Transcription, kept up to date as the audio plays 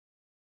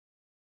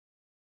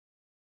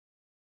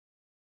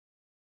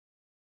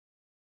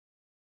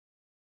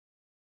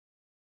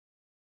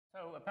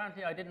So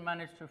apparently I didn't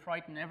manage to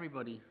frighten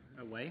everybody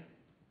away,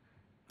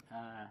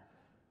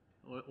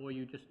 or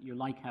you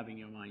like having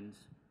your minds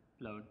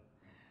blown.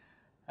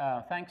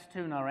 Thanks to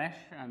Naresh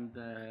and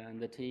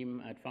the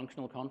team at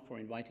Functional Conf for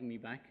inviting me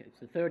back. It's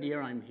the third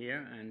year I'm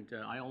here, and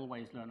I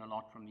always learn a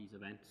lot from these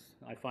events.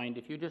 I find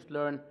if you just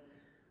learn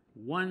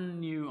one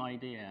new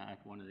idea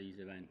at one of these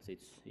events,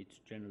 it's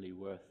generally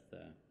worth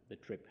the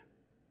trip.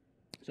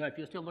 So if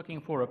you're still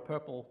looking for a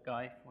purple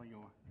guy for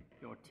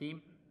your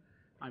team,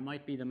 I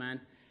might be the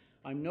man.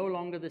 I'm no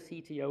longer the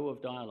CTO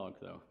of Dyalog,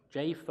 though.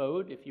 Jay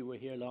Fode, if you were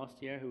here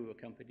last year, who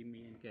accompanied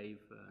me and gave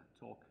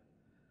a talk,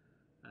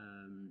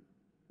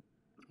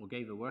 or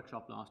gave a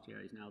workshop last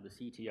year, is now the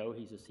CTO.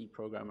 He's a C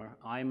programmer.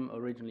 I'm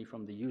originally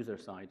from the user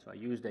side, so I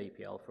used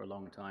APL for a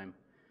long time.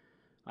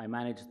 I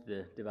managed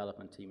the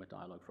development team at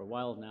Dyalog for a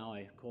while now.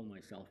 I call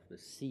myself the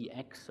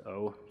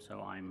CXO,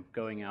 so I'm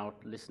going out,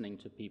 listening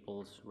to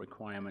people's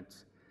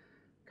requirements,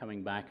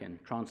 coming back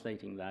and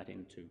translating that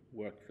into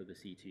work for the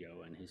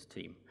CTO and his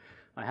team.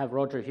 I have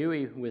Roger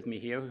Huey with me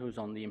here, who's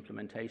on the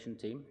implementation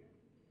team,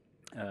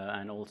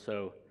 and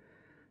also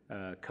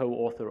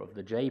co-author of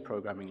the J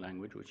programming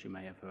language, which you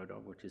may have heard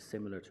of, which is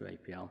similar to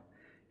APL.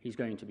 He's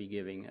going to be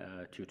giving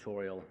a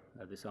tutorial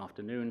this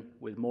afternoon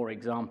with more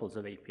examples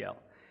of APL.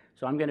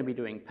 So I'm going to be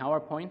doing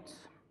PowerPoints,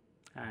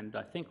 and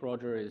I think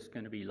Roger is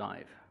going to be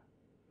live.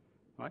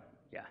 Right?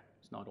 Yeah,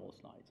 it's not all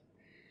slides.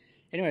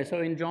 Anyway,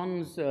 so in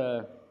John's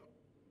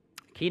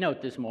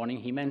keynote this morning,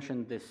 he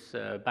mentioned this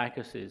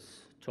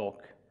Bacchus's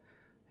talk,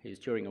 his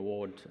Turing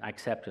Award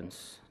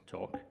acceptance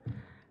talk.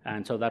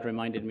 And so that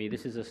reminded me,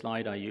 this is a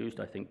slide I used,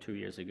 I think, 2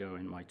 years ago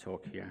in my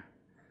talk here.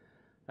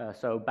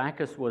 So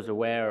Bacchus was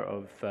aware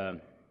of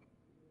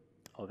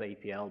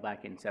APL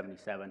back in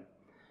 '77.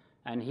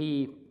 And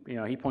he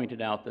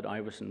pointed out that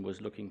Iverson was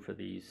looking for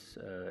these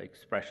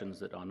expressions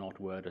that are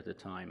not word at a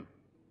time,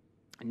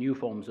 new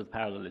forms of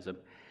parallelism.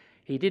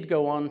 He did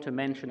go on to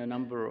mention a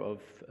number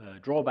of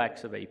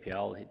drawbacks of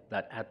APL,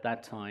 that at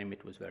that time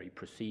it was very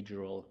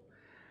procedural.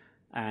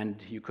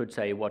 And you could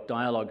say what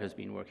Dyalog has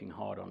been working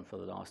hard on for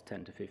the last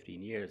 10 to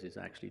 15 years is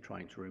actually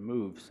trying to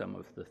remove some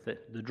of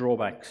the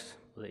drawbacks,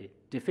 the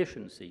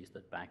deficiencies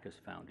that Bacchus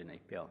found in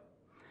APL.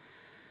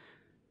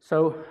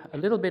 So a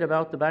little bit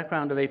about the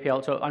background of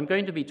APL. So I'm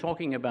going to be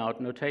talking about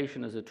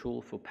notation as a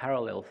tool for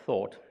parallel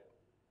thought,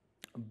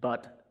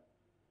 but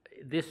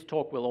this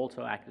talk will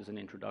also act as an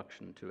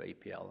introduction to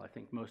APL. I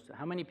think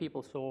how many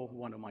people saw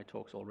one of my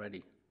talks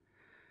already?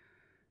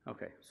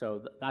 Okay,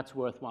 so that's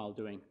worthwhile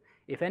doing.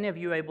 If any of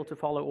you are able to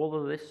follow all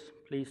of this,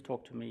 please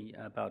talk to me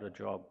about a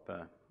job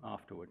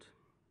afterwards.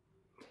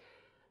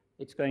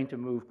 It's going to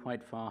move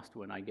quite fast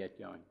when I get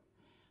going.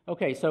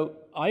 Okay, so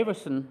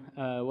Iverson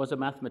was a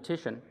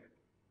mathematician,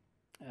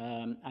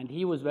 and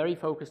he was very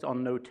focused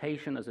on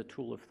notation as a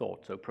tool of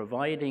thought, so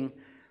providing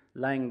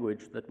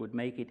language that would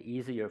make it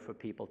easier for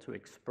people to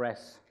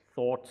express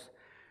thoughts,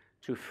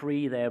 to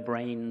free their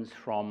brains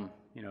from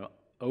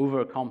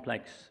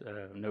over-complex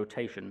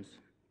notations.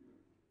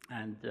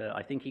 And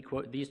I think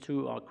these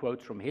two are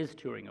quotes from his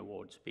Turing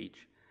Award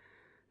speech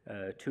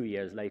 2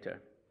 years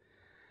later.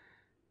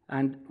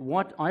 And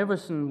what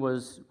Iverson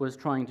was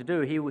trying to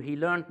do, he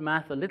learned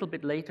math a little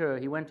bit later.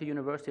 He went to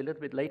university a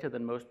little bit later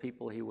than most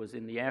people. He was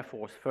in the Air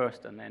Force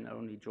first, and then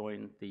only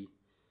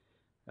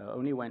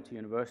went to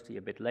university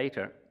a bit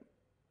later.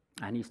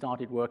 And he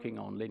started working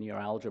on linear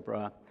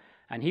algebra.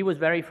 And he was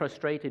very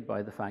frustrated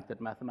by the fact that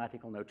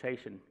mathematical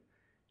notation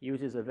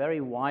uses a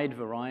very wide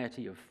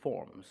variety of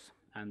forms,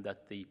 and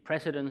that the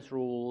precedence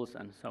rules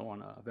and so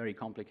on are very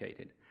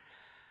complicated.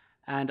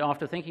 And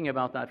after thinking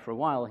about that for a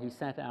while, he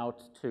set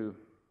out to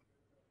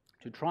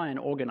try and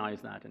organize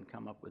that and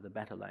come up with a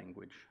better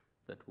language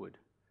that would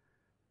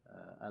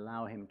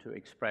allow him to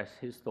express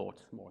his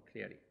thoughts more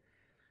clearly.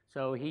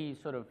 So he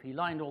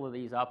lined all of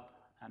these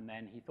up, and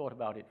then he thought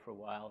about it for a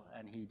while,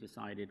 and he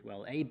decided,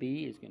 well,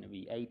 AB is going to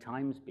be A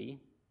times B.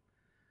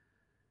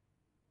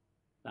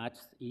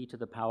 That's e to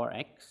the power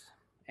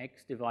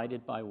x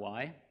divided by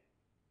y,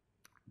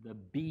 the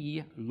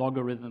B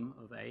logarithm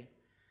of A.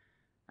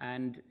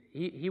 And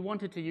he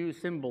wanted to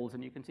use symbols,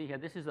 and you can see here,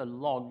 this is a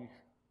log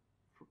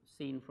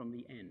seen from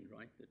the end,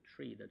 right? The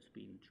tree that's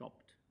been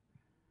chopped.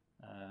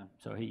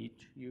 So he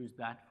used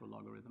that for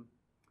logarithm.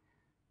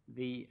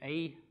 The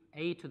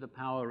A to the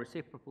power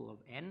reciprocal of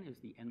n is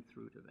the nth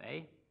root of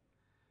A.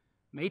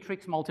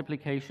 Matrix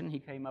multiplication, he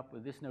came up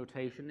with this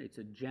notation. It's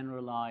a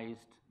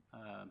generalized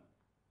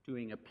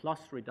doing a plus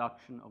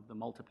reduction of the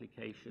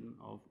multiplication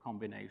of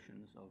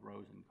combinations of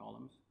rows and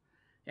columns.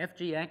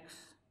 FGX,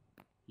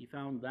 he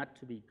found that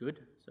to be good,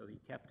 so he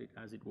kept it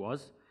as it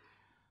was.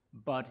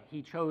 But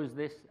he chose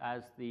this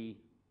as the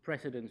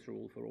precedence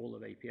rule for all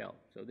of APL.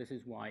 So this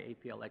is why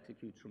APL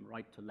executes from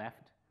right to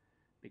left,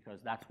 because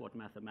that's what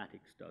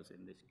mathematics does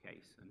in this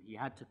case. And he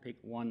had to pick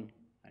one,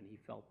 and he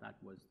felt that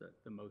was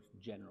the most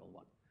general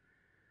one.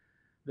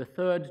 The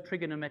third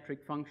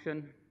trigonometric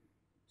function,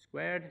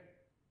 squared.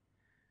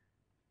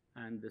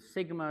 And the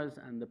sigmas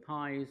and the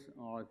pi's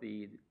are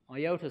the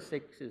iota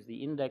 6 is the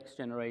index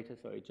generator,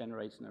 so it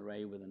generates an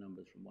array with the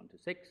numbers from 1 to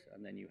 6,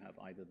 and then you have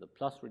either the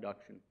plus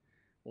reduction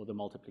or the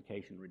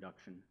multiplication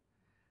reduction.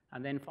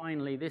 And then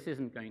finally, this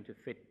isn't going to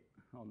fit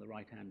on the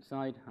right-hand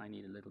side. I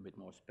need a little bit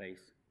more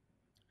space.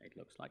 It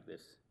looks like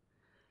this.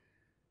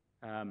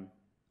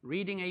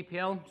 Reading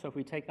APL, so if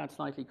we take that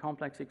slightly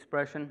complex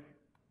expression,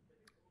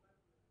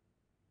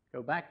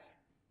 go back.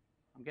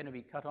 I'm going to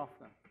be cut off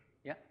though.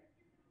 Yeah?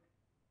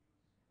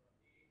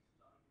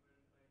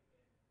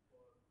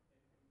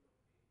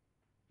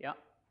 Yeah.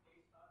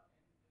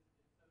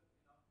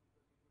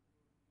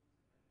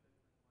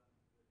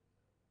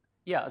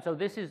 Yeah, so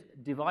this is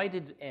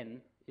divided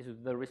n is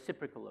the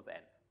reciprocal of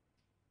n.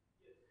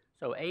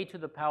 So a to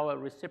the power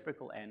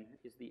reciprocal n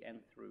is the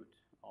nth root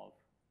of.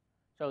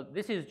 So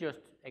this is just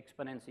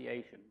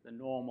exponentiation, the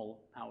normal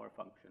power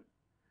function.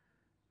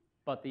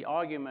 But the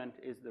argument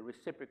is the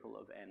reciprocal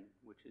of n,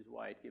 which is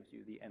why it gives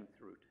you the nth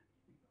root.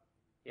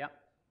 Yeah?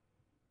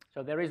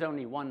 So there is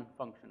only one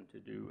function to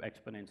do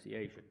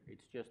exponentiation.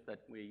 It's just that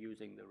we're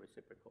using the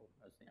reciprocal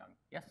as the argument.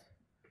 Yes?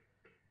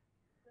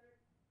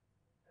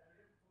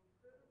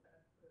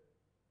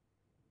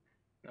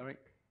 Sorry?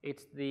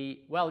 It's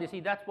the, well, you see,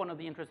 that's one of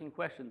the interesting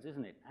questions,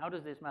 isn't it? How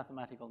does this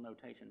mathematical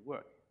notation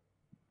work?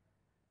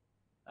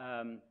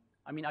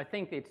 I mean, I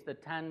think it's the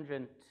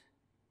tangent.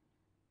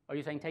 Are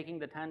you saying taking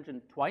the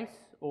tangent twice,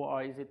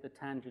 or is it the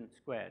tangent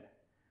squared?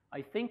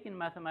 I think in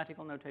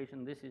mathematical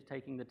notation, this is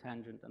taking the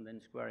tangent and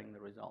then squaring the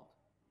result.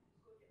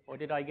 Or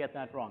did I get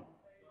that wrong?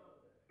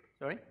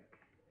 Sorry?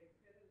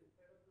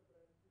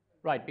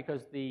 Right,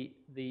 because the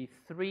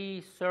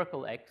 3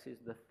 circle x is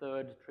the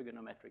third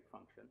trigonometric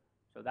function.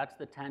 So that's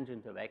the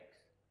tangent of x,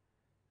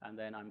 and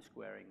then I'm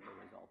squaring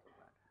the result of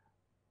that.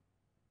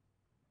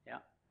 Yeah?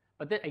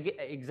 But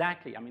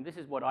exactly, I mean, this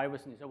is what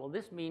Iverson said. Well,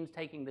 this means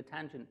taking the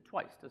tangent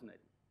twice, doesn't it?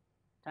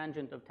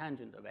 Tangent of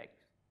x.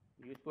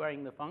 Are you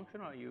squaring the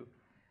function, or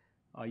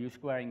are you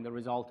squaring the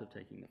result of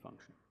taking the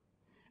function?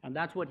 And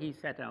that's what he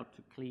set out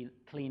to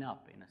clean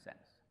up, in a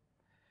sense.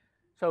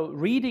 So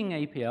reading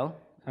APL,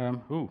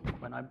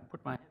 when I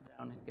put my head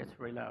down, it gets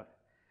very loud.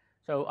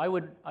 So I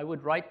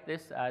would write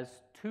this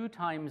as 2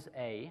 times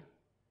a,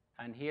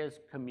 and here's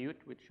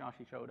commute, which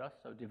Shashi showed us,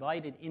 so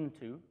divided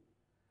into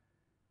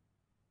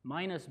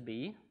minus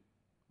b,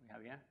 we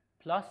have here,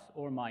 plus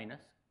or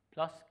minus,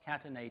 plus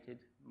catenate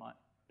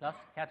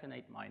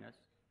minus,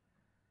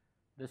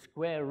 the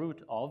square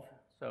root of,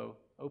 so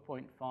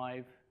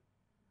 0.5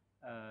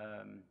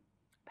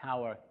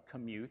 power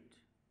commute,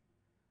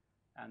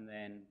 and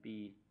then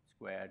b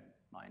squared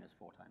minus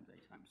 4 times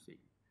a times c.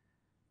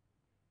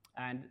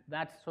 And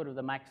that's sort of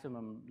the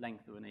maximum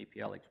length of an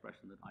APL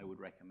expression that I would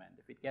recommend.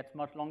 If it gets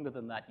much longer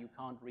than that, you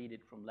can't read it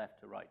from left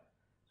to right.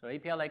 So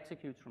APL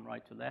executes from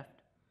right to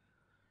left,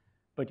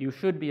 but you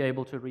should be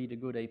able to read a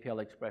good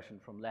APL expression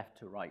from left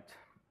to right,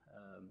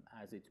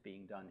 as it's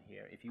being done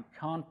here. If you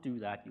can't do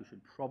that, you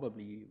should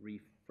probably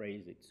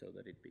rephrase it so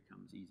that it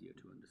becomes easier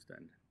to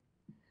understand.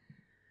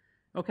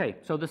 Okay,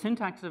 so the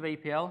syntax of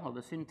APL, or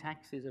the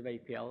syntaxes of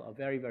APL, are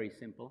very, very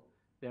simple.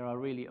 There are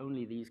really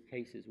only these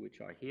cases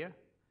which are here.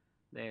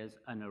 There's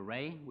an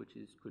array, which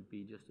could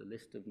be just a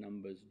list of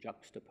numbers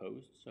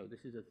juxtaposed. So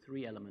this is a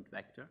 3-element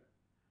vector.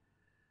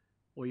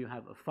 Or you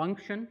have a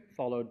function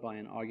followed by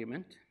an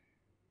argument.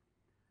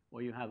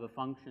 Or you have a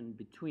function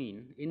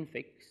between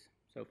infix.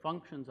 So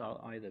functions are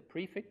either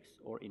prefix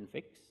or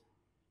infix.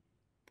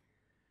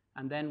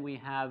 And then we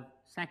have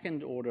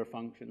second-order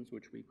functions,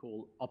 which we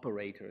call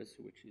operators,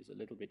 which is a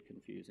little bit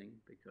confusing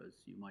because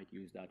you might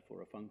use that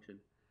for a function.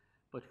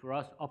 But for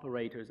us,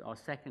 operators are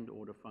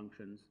second-order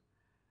functions,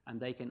 and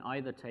they can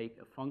either take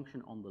a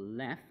function on the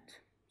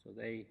left, so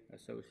they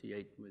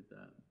associate with,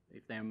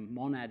 if they're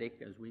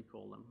monadic, as we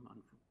call them,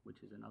 which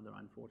is another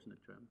unfortunate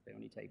term, they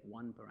only take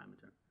one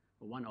parameter,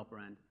 or one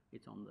operand,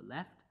 it's on the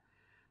left.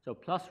 So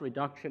plus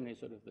reduction is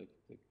sort of the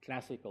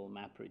classical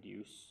map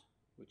reduce,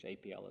 which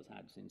APL has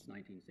had since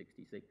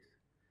 1966.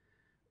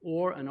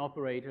 Or an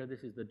operator,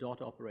 this is the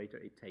dot operator,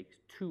 it takes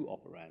 2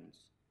 operands.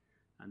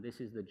 And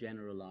this is the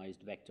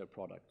generalized vector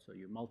product. So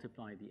you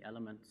multiply the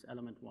elements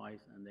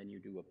element-wise, and then you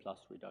do a plus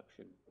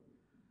reduction.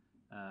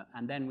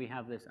 And then we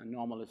have this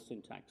anomalous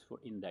syntax for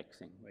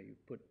indexing, where you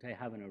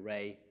have an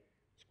array,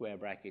 square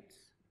brackets.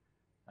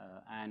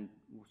 And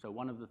so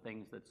one of the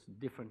things that's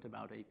different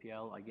about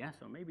APL, I guess,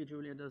 or maybe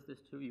Julia does this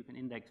too, you can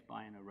index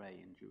by an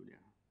array in Julia.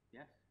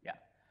 Yes? Yeah.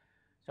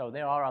 So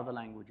there are other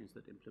languages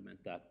that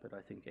implement that, but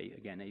I think,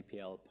 again,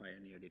 APL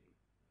pioneered it.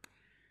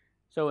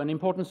 So an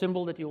important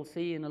symbol that you'll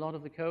see in a lot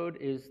of the code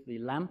is the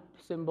lamp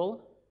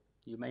symbol.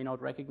 You may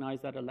not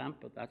recognize that a lamp,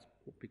 but that's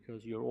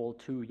because you're all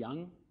too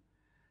young.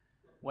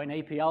 When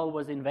APL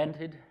was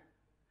invented,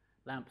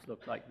 lamps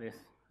looked like this,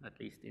 at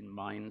least in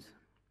minds.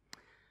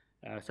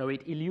 So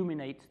it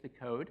illuminates the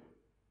code.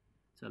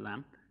 It's a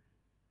lamp.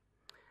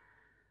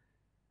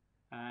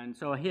 And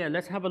so here,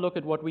 let's have a look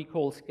at what we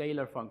call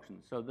scalar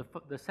functions. So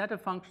the set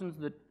of functions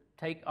that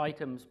take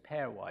items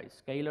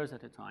pairwise, scalars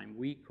at a time,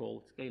 we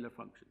call scalar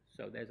functions.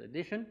 So there's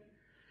addition,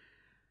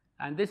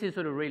 And this is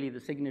sort of really the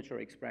signature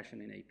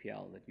expression in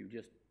APL, that you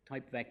just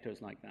type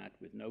vectors like that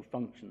with no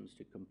functions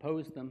to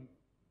compose them,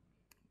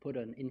 put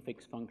an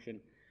infix function,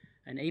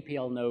 and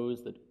APL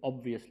knows that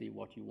obviously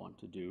what you want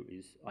to do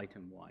is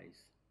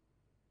item-wise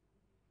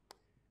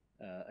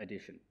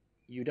addition.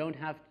 You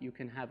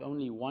can have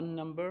only one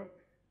number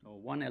or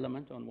one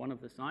element on one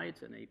of the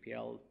sides, and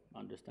APL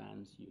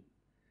understands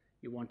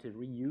you want to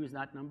reuse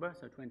that number,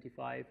 so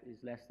 25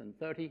 is less than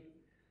 30,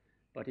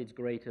 but it's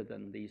greater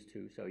than these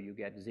two, so you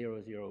get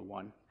 0, 0,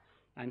 1.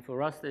 And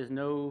for us,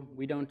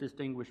 we don't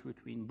distinguish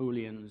between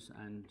Booleans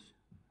and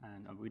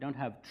we don't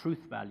have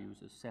truth values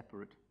as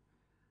separate.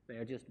 They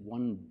are just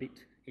 1-bit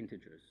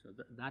integers, so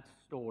that's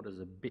stored as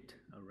a bit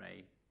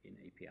array in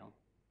APL.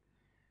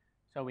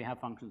 So we have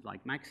functions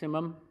like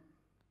maximum,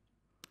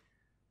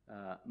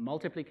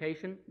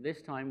 multiplication.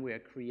 This time we are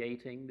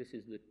creating, this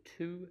is the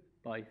 2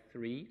 by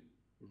 3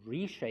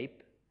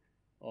 reshape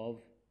of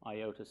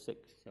iota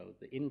 6. So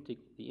the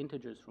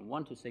integers from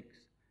 1 to 6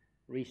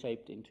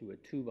 reshaped into a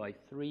 2 by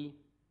 3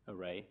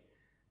 array,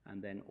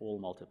 and then all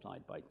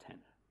multiplied by 10.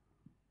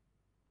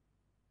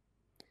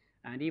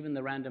 And even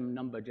the random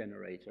number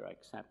generator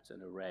accepts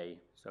an array.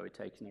 So it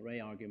takes an array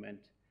argument,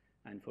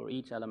 and for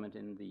each element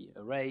in the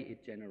array,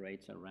 it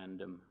generates a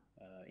random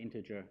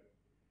integer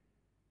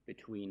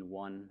between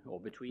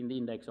the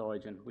index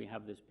origin. We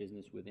have this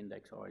business with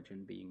index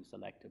origin being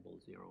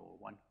selectable, 0 or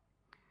 1.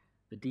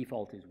 The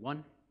default is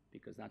 1,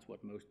 because that's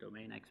what most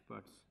domain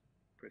experts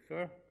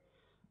prefer.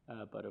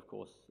 But of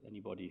course,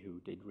 anybody who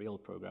did real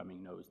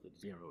programming knows that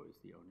 0 is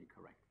the only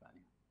correct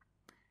value.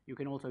 You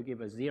can also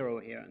give a 0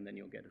 here, and then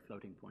you'll get a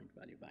floating point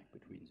value back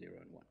between 0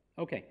 and 1.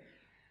 Okay,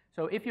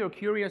 so if you're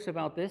curious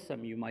about this,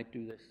 you might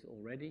do this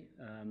already.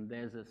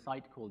 There's a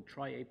site called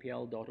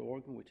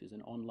tryapl.org, which is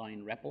an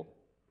online REPL.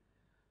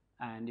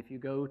 And if you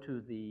go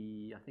to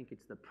I think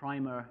it's the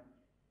primer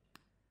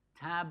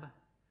tab,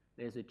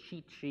 there's a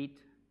cheat sheet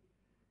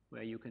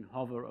where you can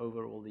hover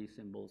over all these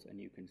symbols and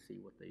you can see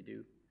what they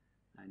do.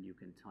 And you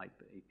can type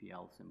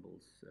APL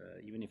symbols.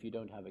 Even if you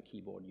don't have a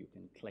keyboard, you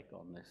can click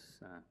on this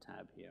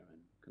tab here and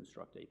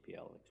construct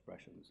APL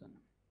expressions.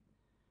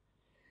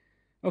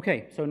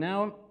 Okay, so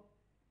now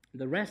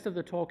the rest of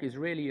the talk is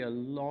really a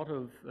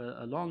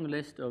long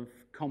list of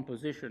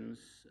compositions,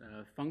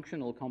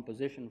 functional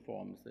composition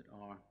forms that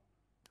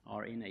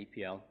are in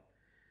APL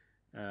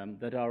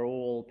that are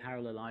all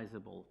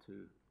parallelizable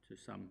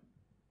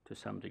to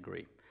some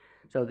degree.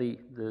 So the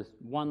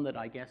one that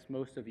I guess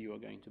most of you are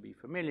going to be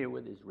familiar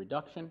with is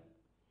reduction.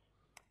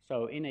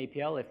 So in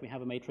APL, if we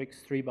have a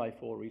matrix 3 by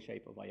 4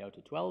 reshape of iota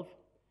 12,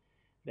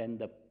 then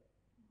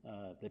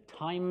the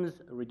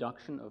times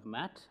reduction of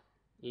mat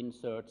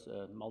inserts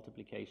a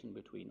multiplication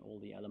between all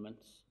the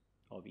elements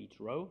of each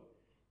row.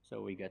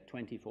 So we get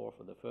 24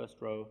 for the first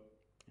row,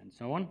 and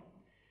so on.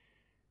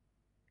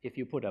 If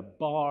you put a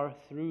bar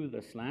through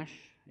the slash,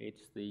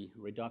 it's the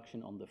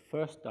reduction on the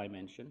first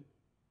dimension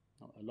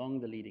along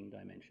the leading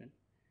dimension.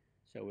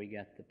 So we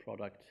get the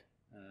product.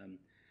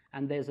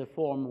 And there's a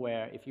form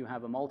where if you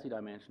have a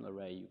multi-dimensional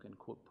array, you can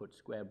put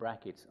square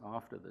brackets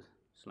after the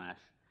slash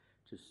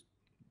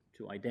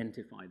to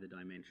identify the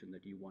dimension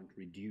that you want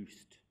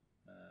reduced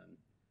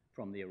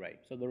from the array.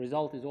 So the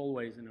result is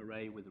always an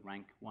array with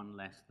rank 1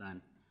 less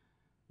than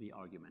the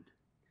argument.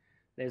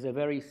 There's a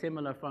very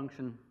similar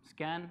function,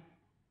 scan.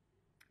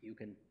 You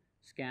can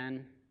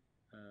scan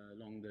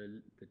along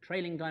the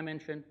trailing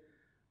dimension,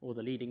 or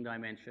the leading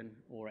dimension,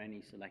 or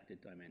any selected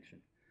dimension.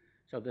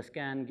 So the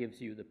scan gives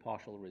you the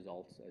partial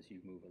results as you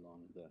move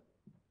along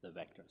the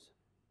vectors.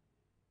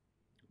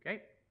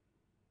 Okay?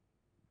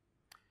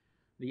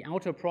 The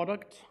outer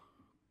product,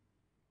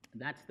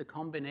 that's the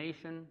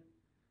combination.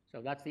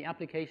 So that's the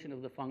application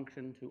of the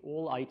function to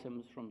all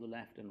items from the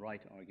left and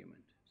right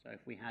argument. So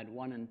if we had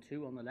 1 and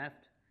 2 on the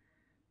left,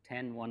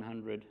 10,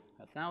 100,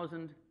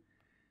 1,000,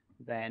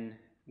 then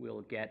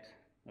we'll get,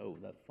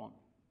 the font.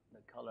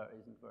 The color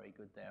isn't very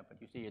good there,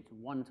 but you see it's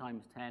 1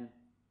 times 10,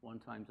 1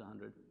 times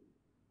 100,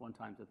 1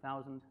 times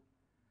 1,000,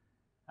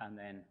 and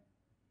then,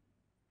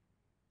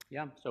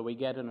 so we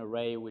get an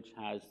array which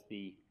has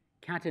the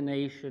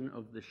catenation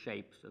of the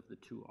shapes of the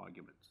 2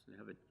 arguments. You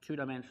have a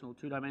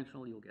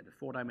 2-dimensional, you'll get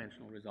a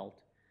 4-dimensional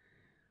result.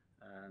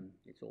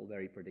 It's all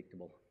very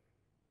predictable.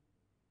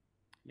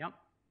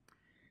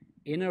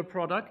 Inner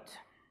product,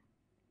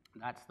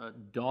 that's the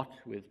dot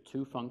with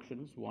 2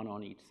 functions, 1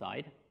 on each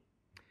side.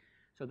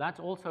 So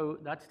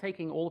that's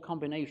taking all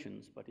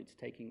combinations, but it's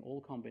taking all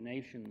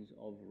combinations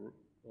of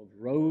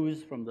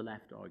rows from the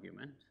left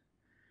argument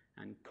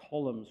and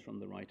columns from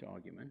the right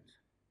argument.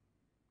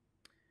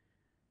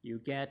 You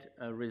get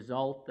a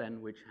result then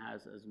which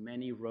has as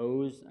many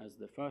rows as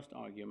the first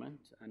argument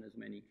and as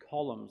many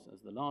columns as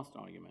the last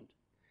argument.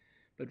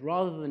 But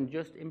rather than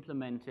just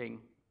implementing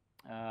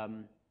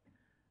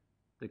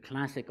the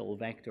classical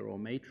vector or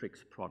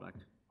matrix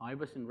product,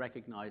 Iverson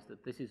recognized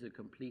that this is a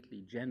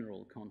completely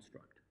general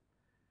construct.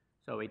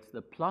 So it's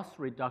the plus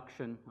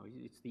reduction, or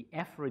it's the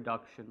F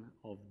reduction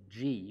of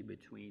G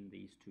between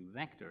these 2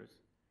 vectors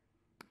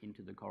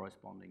into the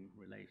corresponding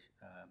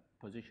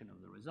position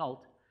of the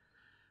result.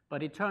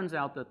 But it turns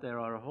out that there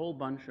are a whole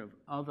bunch of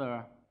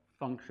other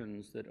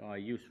functions that are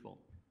useful.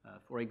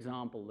 For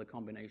example, the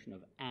combination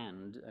of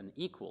and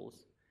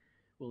equals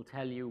will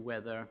tell you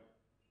whether,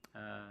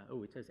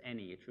 oh, it says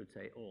any, it should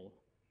say all.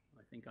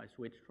 I think I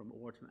switched from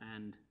or to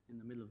and in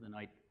the middle of the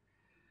night.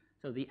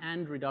 So the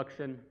and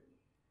reduction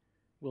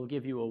will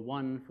give you a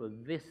 1 for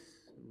this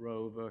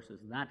row versus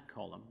that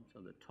column, so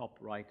the top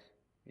right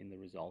in the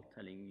result,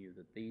 telling you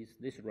that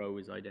this row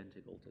is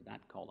identical to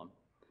that column.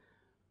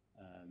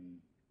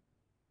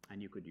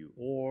 And you could do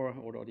or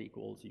dot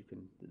equals.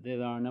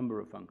 There are a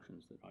number of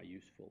functions that are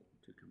useful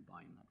to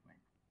combine that way.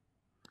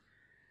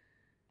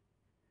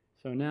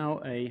 So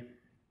now a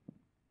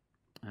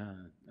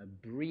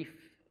brief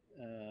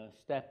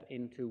step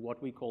into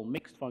what we call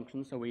mixed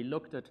functions. So we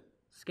looked at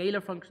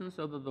scalar functions,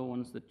 so they're the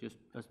ones that just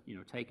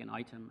take an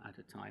item at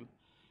a time.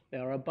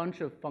 There are a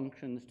bunch of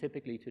functions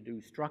typically to do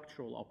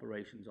structural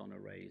operations on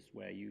arrays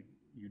where you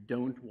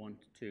don't want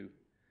to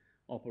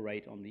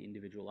operate on the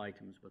individual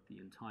items but the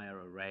entire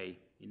array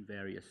in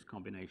various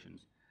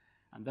combinations.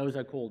 And those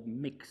are called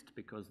mixed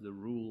because the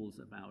rules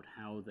about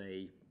how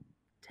they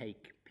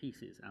take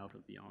pieces out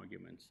of the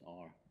arguments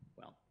are,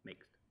 well,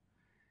 mixed.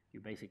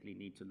 You basically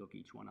need to look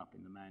each one up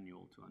in the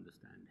manual to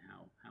understand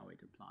how it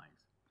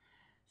applies.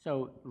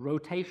 So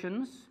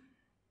rotations,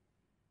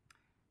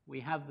 we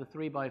have the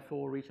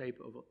 3x4 reshape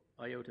of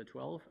iota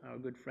 12, our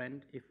good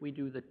friend. If we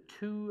do the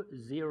 2,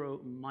 0,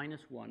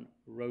 -1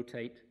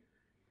 rotate,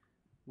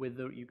 with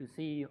the,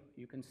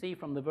 you can see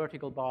from the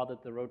vertical bar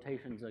that the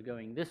rotations are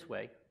going this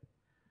way,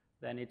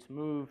 then it's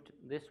moved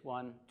this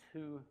one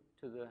to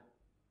the,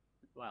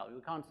 well,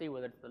 you can't see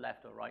whether it's the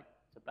left or right.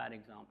 It's a bad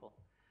example.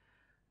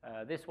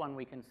 This one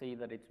we can see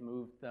that it's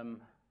moved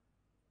them,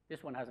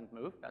 this one hasn't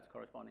moved, that's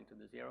corresponding to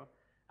the 0,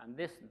 and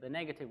the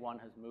negative one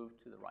has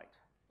moved to the right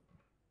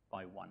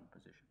by 1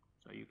 position.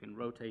 So you can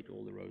rotate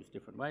all the rows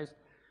different ways,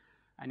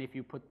 and if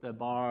you put the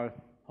bar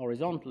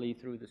horizontally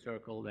through the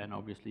circle, then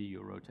obviously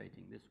you're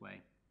rotating this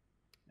way,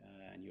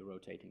 and you're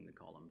rotating the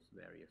columns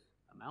various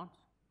amounts.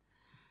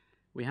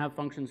 We have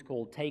functions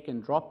called take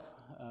and drop,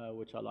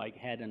 which are like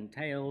head and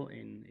tail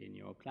in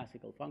your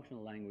classical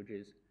functional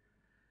languages,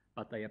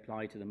 but they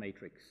apply to the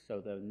matrix.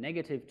 So the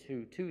negative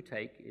 2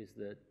 take is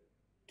the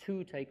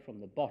 2 take from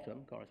the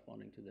bottom,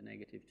 corresponding to the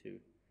negative 2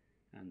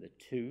 and the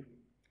 2.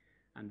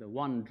 And the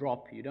 1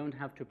 drop, you don't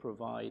have to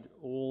provide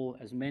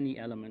as many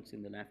elements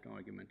in the left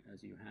argument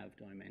as you have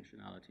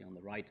dimensionality on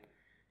the right.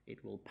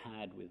 It will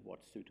pad with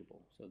what's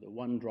suitable. So the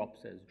 1 drop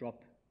says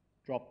drop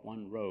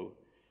 1 row.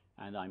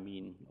 And I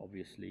mean,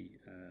 obviously,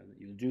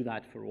 you'll do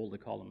that for all the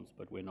columns,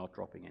 but we're not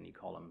dropping any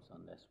columns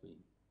unless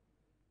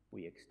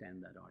we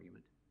extend that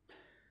argument.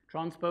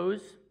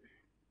 Transpose,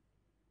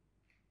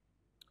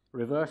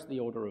 reverse the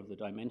order of the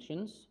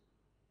dimensions.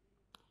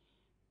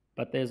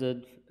 But there's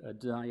a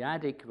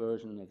dyadic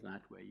version of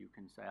that where you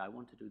can say, I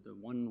want to do the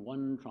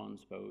 1-1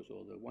 transpose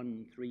or the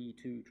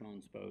 1-3-2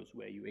 transpose,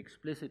 where you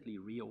explicitly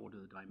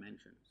reorder the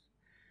dimensions.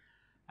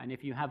 And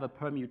if you have a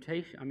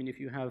permutation, I mean, if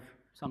you have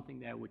something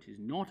there which is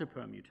not a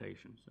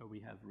permutation, so we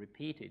have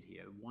repeated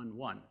here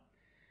 1-1,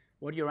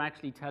 what you're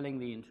actually telling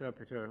the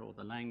interpreter or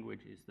the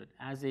language is that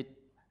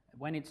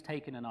when it's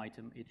taken an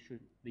item,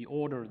 the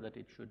order that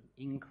it should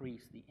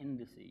increase the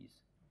indices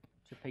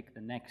to pick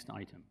the next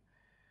item.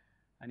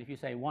 And if you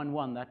say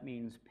 1-1, that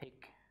means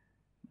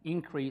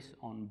increase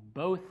on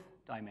both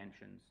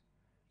dimensions,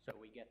 so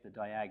we get the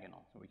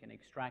diagonal. So we can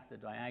extract the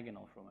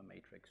diagonal from a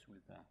matrix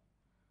with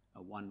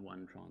a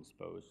 1-1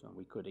 transpose. And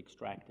we could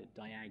extract a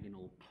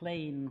diagonal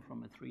plane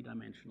from a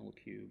 3-dimensional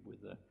cube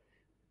with a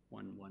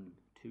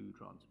 1-1-2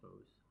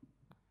 transpose,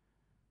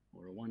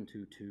 or a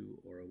 1-2-2,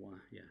 or a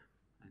 1, yeah,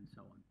 and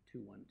so on,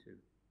 2-1-2.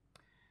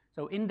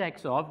 So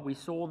index of, we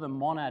saw the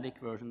monadic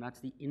version, that's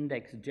the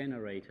index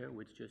generator,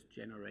 which just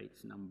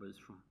generates numbers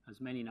from as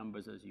many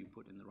numbers as you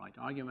put in the right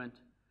argument,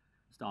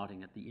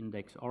 starting at the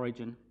index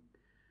origin.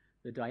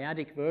 The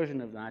dyadic version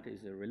of that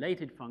is a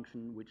related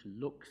function which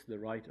looks the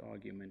right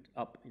argument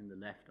up in the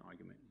left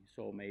argument. You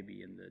saw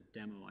maybe in the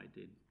demo I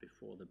did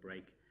before the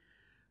break,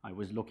 I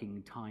was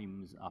looking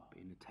times up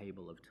in a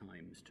table of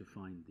times to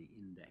find the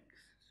index.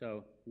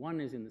 So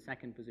 1 is in the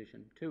second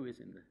position, 2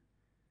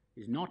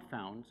 is not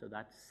found, so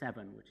that's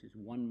 7, which is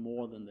 1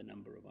 more than the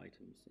number of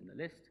items in the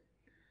list,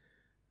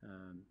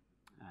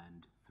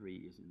 and 3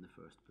 is in the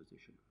first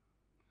position.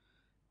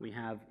 We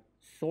have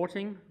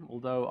sorting,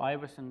 although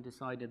Iverson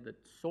decided that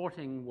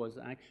sorting was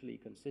actually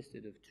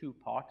consisted of 2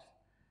 parts,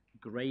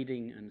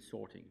 grading and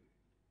sorting.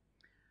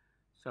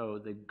 So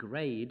the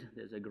grade,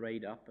 there's a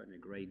grade up and a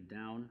grade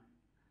down.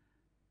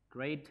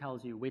 Grade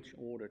tells you which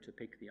order to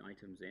pick the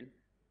items in,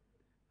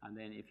 and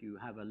then if you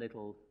have a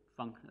little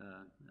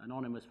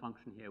anonymous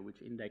function here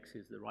which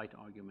indexes the right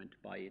argument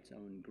by its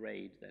own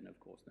grade, then of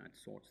course that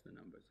sorts the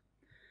numbers.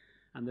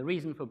 And the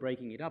reason for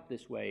breaking it up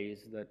this way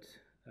is that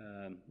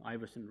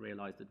Iverson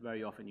realized that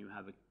very often you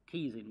have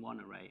keys in one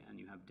array and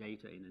you have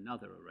data in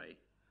another array,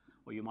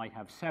 or you might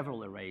have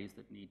several arrays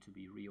that need to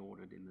be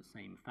reordered in the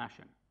same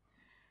fashion.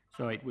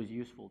 So it was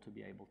useful to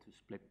be able to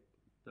split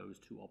those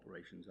 2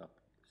 operations up,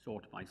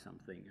 sort by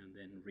something and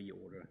then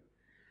reorder.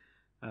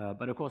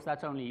 But of course,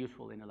 that's only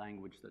useful in a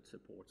language that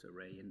supports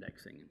array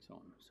indexing and so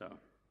on. So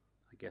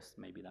I guess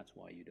maybe that's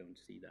why you don't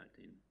see that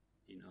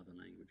in other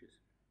languages.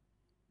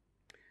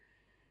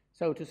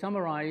 So to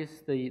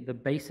summarize the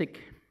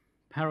basic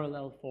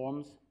parallel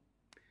forms,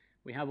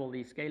 we have all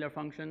these scalar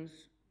functions,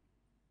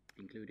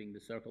 including the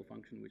circle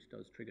function, which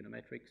does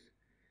trigonometrics.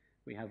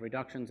 We have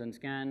reductions and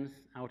scans,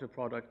 outer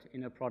product,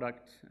 inner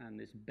product, and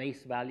this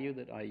base value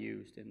that I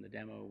used in the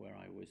demo where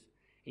I was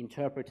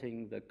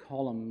interpreting the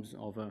columns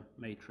of a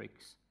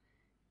matrix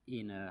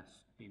in a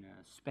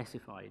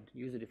specified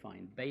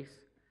user-defined base.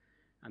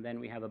 And then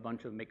we have a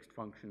bunch of mixed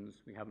functions.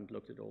 We haven't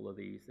looked at all of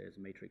these. There's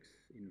matrix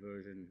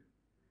inversion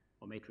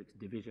or matrix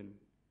division,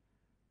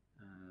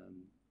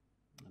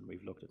 and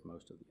we've looked at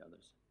most of the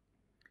others.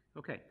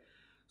 Okay,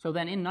 so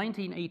then in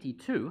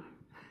 1982,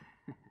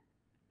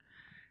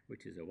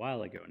 which is a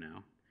while ago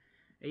now,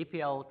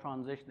 APL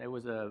transition, there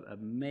was a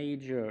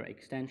major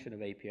extension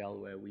of APL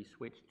where we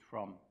switched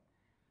from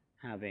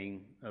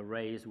having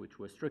arrays which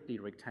were strictly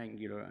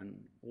rectangular and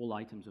all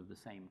items of the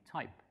same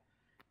type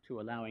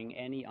to allowing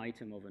any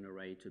item of an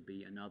array to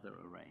be another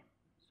array.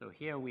 So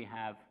here we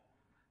have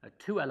a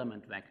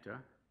 2-element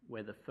vector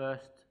where the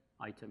first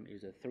item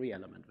is a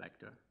 3-element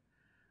vector.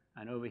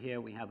 And over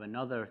here we have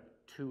another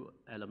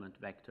 2-element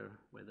vector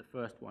where the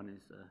first one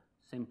is a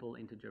simple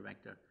integer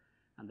vector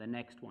and the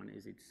next one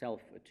is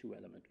itself a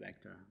 2-element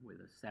vector with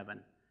a 7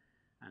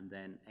 and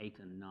then 8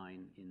 and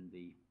 9 in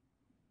the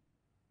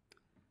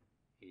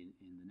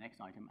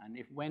next item. And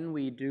if when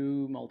we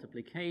do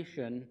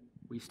multiplication,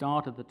 we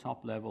start at the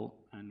top level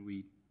and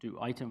we do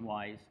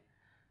item-wise.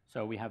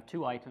 So we have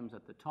 2 items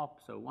at the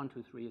top, so 1,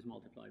 2, 3 is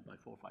multiplied by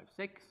 4, 5,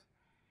 6,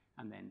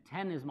 and then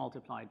 10 is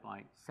multiplied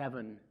by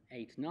 7,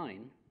 8,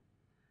 9.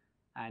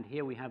 And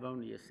here we have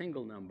only a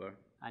single number,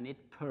 and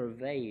it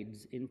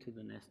pervades into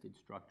the nested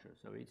structure.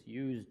 So it's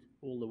used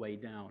all the way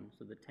down.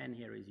 So the 10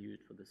 here is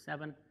used for the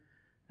 7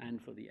 and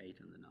for the 8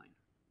 and the 9.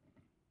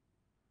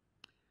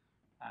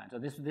 So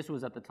this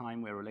was at the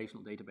time where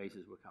relational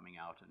databases were coming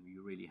out, and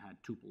you really had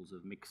tuples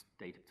of mixed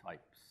data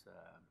types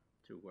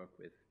to work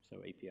with. So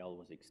APL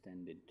was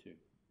extended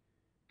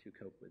to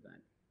cope with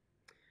that.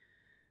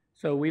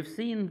 So we've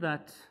seen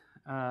that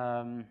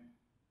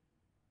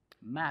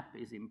map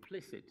is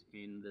implicit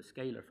in the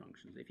scalar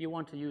functions. If you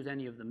want to use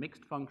any of the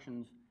mixed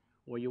functions,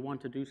 or you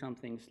want to do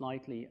something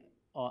slightly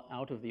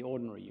out of the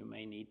ordinary, you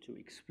may need to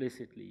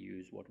explicitly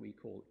use what we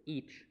call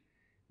each,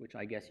 which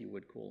I guess you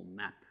would call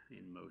map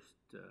in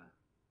most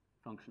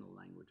functional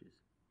languages.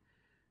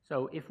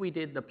 So if we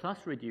did the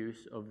plus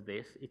reduce of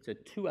this, it's a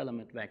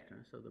 2-element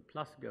vector, so the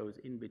plus goes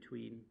in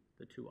between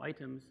the 2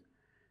 items,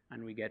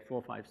 and we get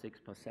 4, 5, 6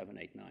 plus 7,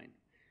 8, 9.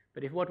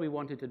 But if what we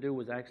wanted to do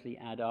was actually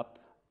add up,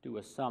 do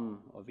a sum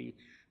of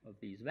each of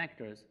these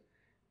vectors,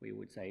 we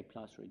would say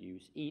plus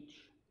reduce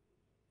each,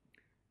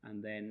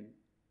 and then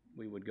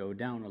we would go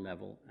down a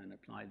level and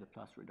apply the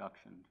plus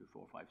reduction to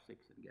 4, 5, 6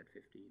 and get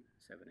 15,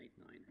 7, 8,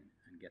 9,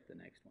 and get the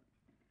next one.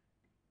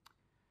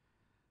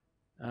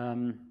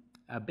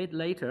 A bit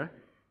later,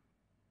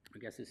 I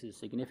guess this is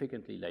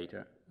significantly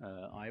later,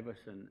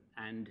 Iverson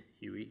and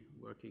Huey,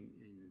 working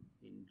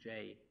in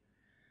J,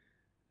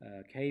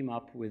 came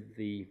up with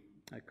the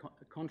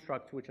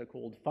constructs which are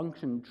called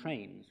function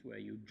trains, where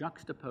you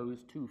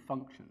juxtapose 2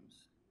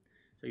 functions.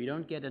 So you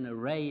don't get an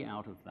array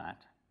out of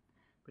that,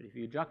 but if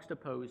you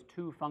juxtapose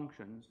 2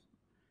 functions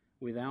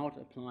without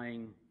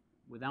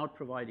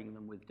providing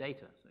them with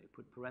data, so you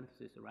put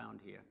parentheses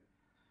around here,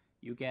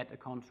 you get a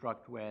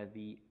construct where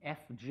the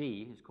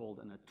fg is called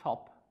an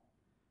atop.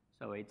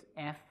 So it's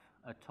f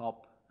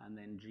atop and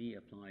then g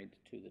applied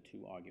to the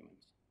 2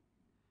 arguments.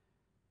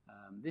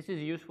 This is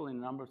useful in a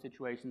number of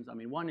situations. I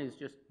mean, one is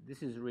just,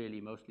 this is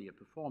really mostly a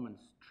performance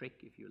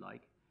trick, if you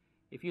like.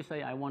 If you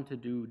say, I want to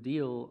do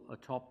deal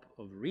atop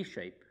of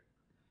reshape,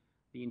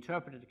 the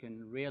interpreter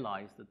can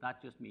realize that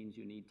that just means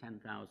you need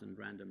 10,000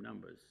 random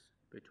numbers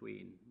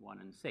between 1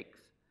 and 6.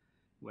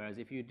 Whereas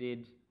if you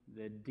did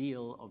the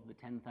deal of the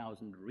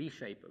 10,000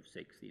 reshape of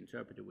 6, the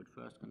interpreter would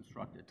first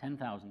construct a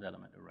 10,000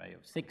 element array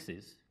of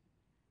 6s,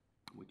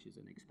 which is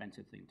an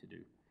expensive thing to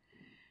do.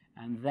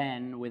 And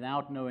then,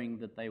 without knowing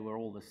that they were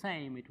all the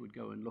same, it would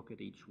go and look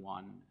at each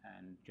one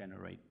and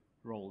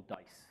roll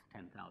dice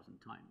 10,000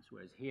 times.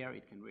 Whereas here,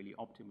 it can really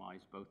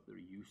optimize both the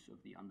use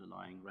of the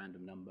underlying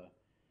random number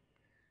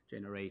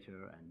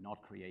generator and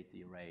not create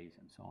the arrays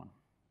and so on.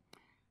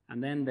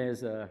 And then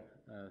there's a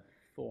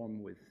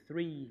form with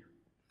 3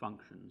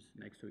 functions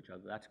next to each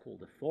other. That's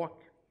called a fork.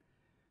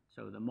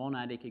 So the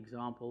monadic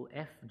example,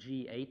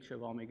 fgh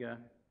of omega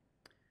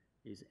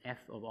is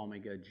f of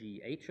omega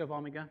gh of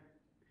omega.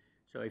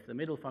 So if the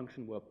middle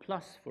function were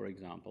plus, for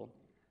example,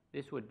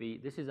 this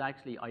is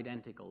actually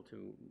identical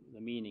to the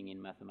meaning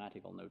in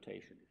mathematical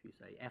notation. If you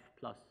say f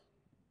plus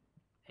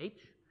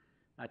h,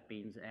 that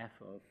means f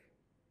of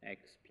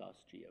x plus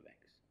g of x.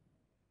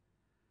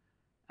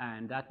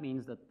 And that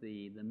means that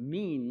the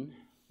mean,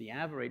 the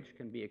average,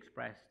 can be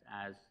expressed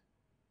as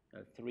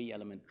a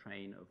 3-element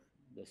train of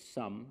the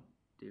sum,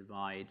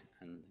 divide,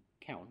 and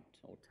count,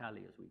 or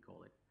tally as we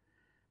call it,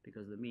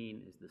 because the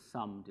mean is the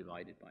sum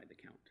divided by the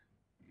count.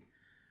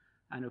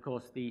 And of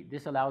course,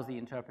 this allows the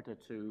interpreter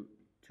to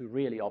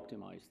really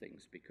optimize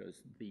things,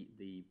 because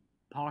the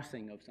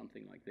parsing of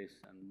something like this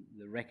and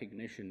the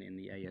recognition in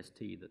the AST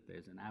that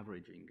there's an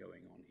averaging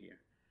going on here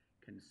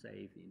can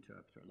save the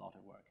interpreter a lot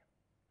of work.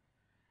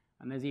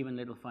 And there's even a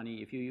little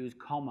funny, if you use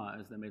comma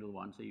as the middle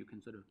one, so you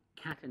can sort of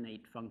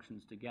catenate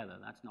functions together,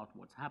 that's not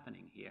what's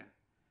happening here.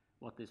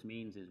 What this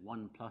means is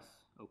 1 plus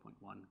 0.1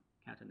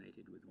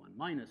 catenated with 1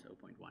 minus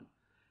 0.1,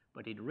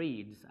 but it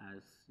reads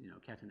as,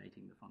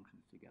 catenating the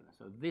functions together.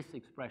 So this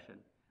expression,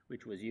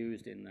 which was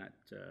used in that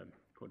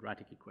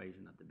quadratic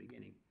equation at the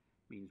beginning,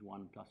 means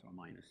 1 plus or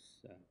minus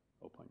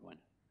 0.1. Let's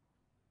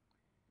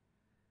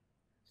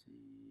see.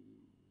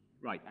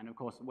 Right, and of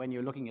course, when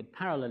you're looking at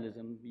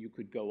parallelism, you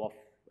could go off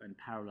and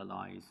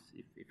parallelize.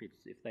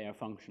 If they are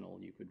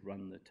functional, you could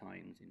run the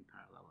times in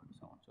parallel and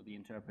so on. So the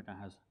interpreter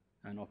has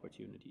an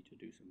opportunity to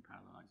do some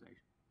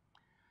parallelization.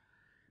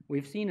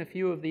 We've seen a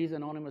few of these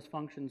anonymous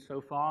functions so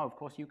far. Of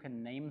course, you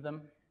can name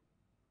them.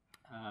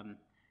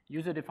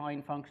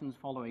 User-defined functions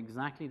follow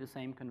exactly the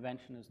same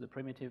convention as the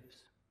primitives.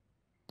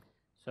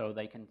 So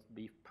they can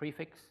be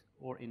prefix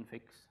or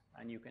infix,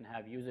 and you can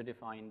have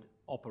user-defined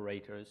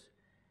operators,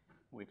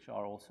 which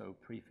are also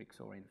prefix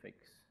or infix,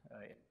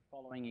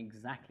 following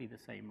exactly the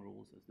same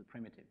rules as the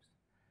primitives.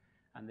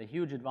 And the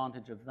huge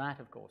advantage of that,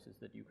 of course, is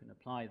that you can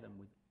apply them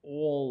with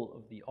all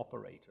of the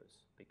operators,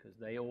 because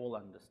they all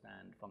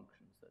understand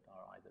functions that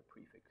are either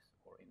prefix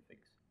or infix.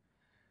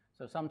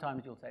 So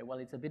sometimes you'll say, well,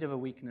 it's a bit of a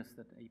weakness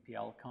that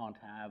APL can't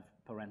have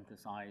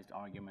parenthesized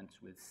arguments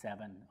with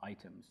 7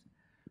 items.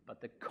 But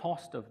the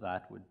cost of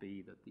that would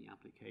be that the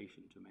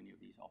application to many of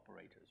these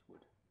operators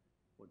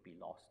would be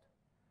lost.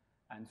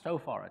 And so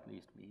far, at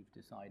least, we've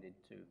decided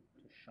to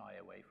shy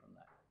away from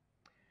that.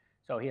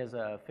 So here's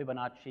a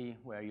Fibonacci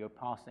where you're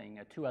passing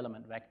a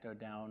 2-element vector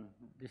down.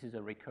 This is a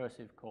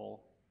recursive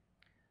call.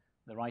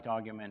 The right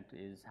argument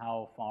is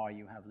how far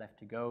you have left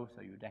to go,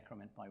 so you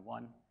decrement by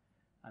 1.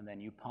 And then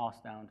you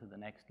pass down to the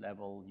next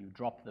level. You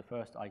drop the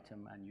first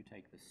item, and you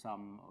take the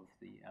sum of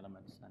the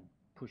elements and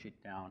push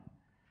it down.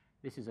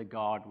 This is a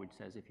guard which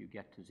says if you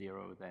get to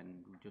 0,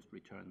 then just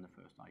return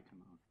the first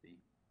item of the...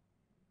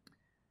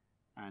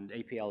 And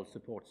APL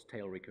supports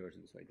tail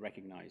recursion, so it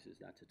recognizes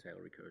that's a tail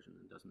recursion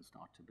and doesn't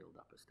start to build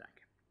up a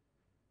stack.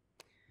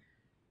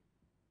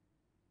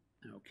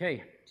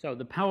 Okay, so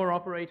the power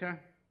operator,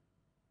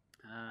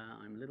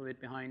 I'm a little bit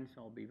behind,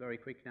 so I'll be very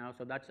quick now.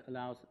 So that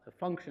allows a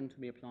function to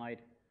be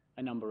applied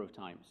a number of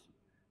times.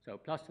 So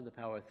plus to the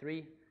power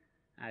 3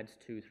 adds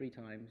to 3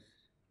 times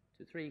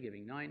to 3,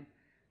 giving 9.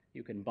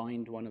 You can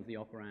bind one of the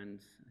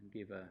operands and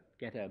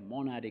get a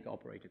monadic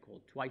operator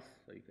called twice,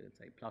 so you can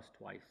say plus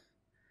twice.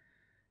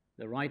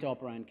 The right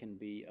operand can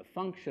be a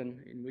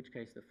function, in which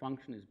case the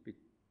function is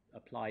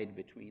applied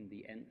between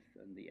the nth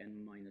and the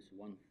n minus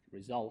 1th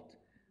result,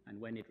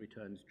 and when it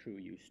returns true,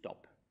 you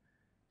stop.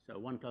 So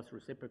 1 plus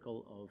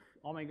reciprocal of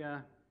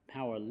omega,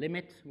 power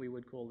limit, we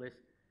would call this,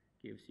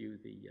 gives you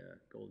the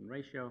golden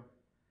ratio,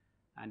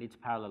 and it's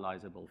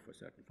parallelizable for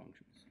certain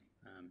functions.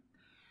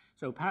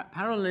 So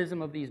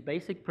parallelism of these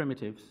basic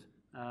primitives,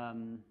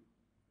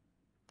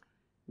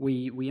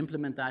 we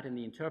implement that in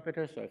the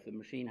interpreter. So if the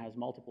machine has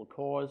multiple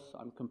cores,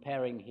 I'm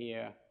comparing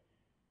here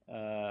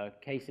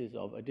cases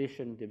of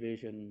addition,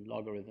 division,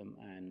 logarithm,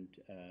 and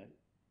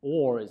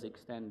OR is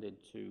extended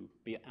to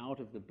be out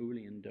of the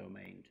Boolean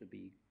domain to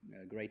be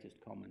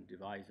greatest common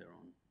divisor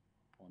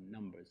on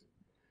numbers.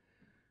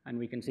 And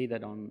we can see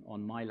that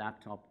on my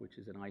laptop, which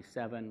is an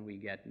i7, we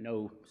get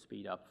no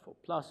speed up for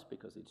plus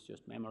because it's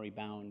just memory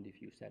bound.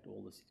 If you set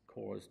all the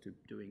cores to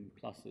doing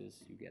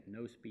pluses, you get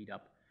no speed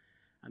up.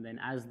 And then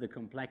as the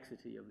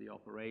complexity of the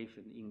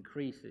operation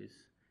increases,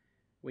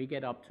 we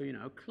get up to,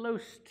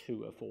 close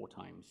to a 4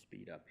 times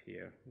speed up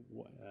here.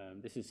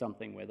 This is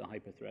something where the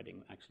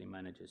hyperthreading actually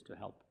manages to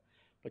help.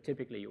 But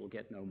typically, you will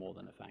get no more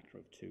than a factor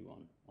of 2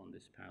 on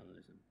this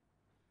parallelism.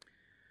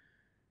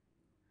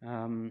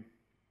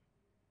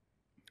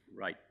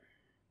 Right.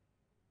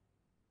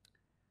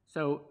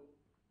 So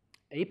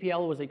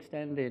APL was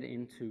extended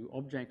into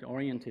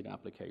object-oriented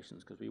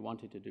applications because we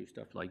wanted to do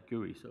stuff like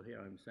GUI. So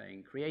here I'm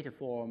saying create a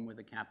form with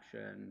a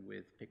caption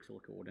with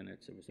pixel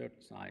coordinates of a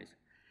certain size.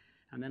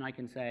 And then I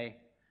can say,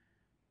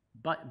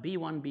 but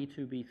B1,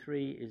 B2,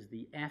 B3 is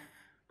the F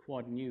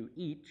quad nu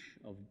each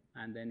of,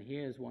 and then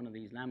here's one of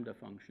these lambda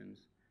functions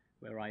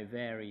where I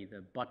vary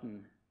the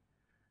button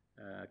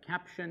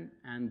caption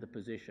and the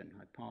position.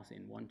 I pass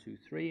in 1, 2,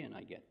 3, and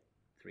I get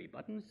 3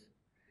 buttons.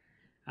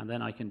 And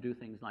then I can do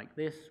things like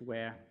this,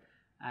 where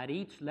at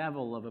each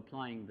level of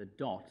applying the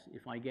dot,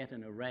 if I get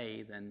an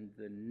array, then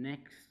the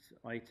next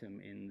item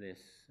in this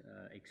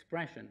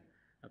expression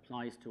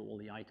applies to all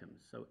the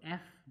items. So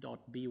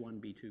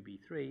f.b1, b2,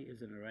 b3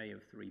 is an array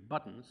of 3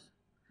 buttons.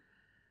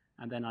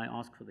 And then I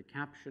ask for the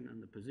caption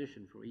and the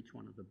position for each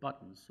one of the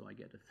buttons. So I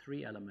get a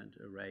 3-element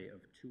array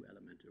of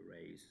 2-element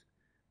arrays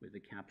with the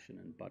caption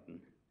and button.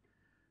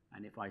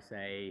 And if I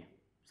say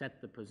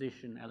set the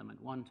position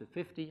element 1 to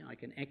 50,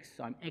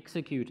 I'm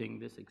executing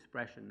this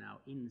expression now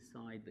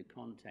inside the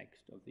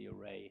context of the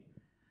array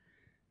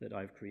that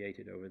I've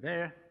created over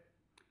there.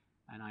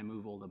 and I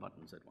move all the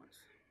buttons at once.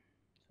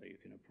 So you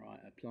can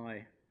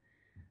apply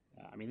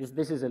I mean,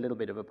 this is a little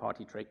bit of a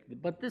party trick,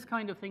 but this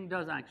kind of thing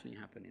does actually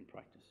happen in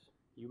practice.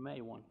 You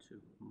may want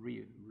to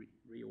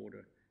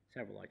reorder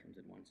several items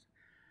at once.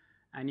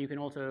 And you can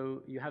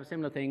also, you have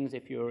similar things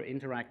if you're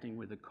interacting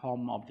with a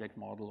COM object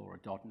model or a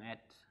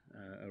 .NET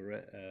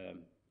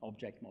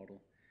object model.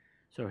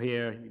 So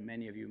here,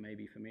 many of you may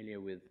be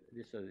familiar with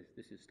this. So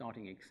this is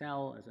starting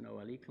Excel as an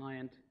OLE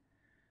client.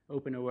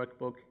 Open a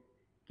workbook,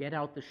 get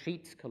out the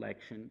sheets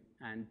collection,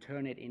 and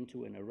turn it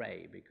into an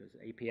array, because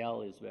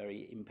APL is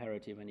very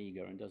imperative and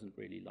eager and doesn't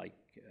really like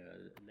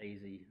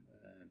lazy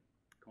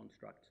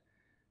constructs.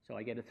 So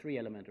I get a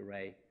 3-element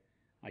array.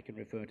 I can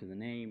refer to the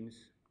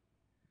names.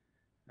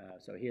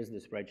 So here's the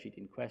spreadsheet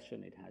in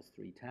question. It has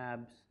 3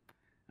 tabs.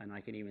 And I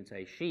can even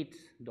say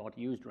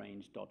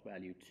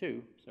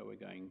sheets.usedRange.value2. So we're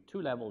going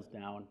 2 levels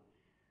down.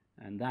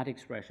 And that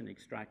expression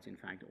extracts, in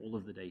fact, all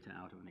of the data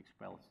out of an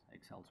Excel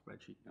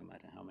spreadsheet, no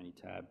matter how many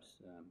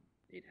tabs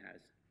it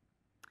has,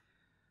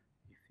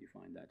 if you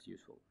find that's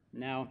useful.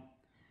 Now,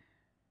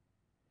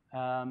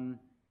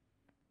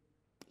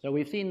 so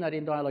we've seen that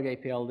in Dyalog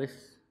APL,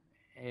 this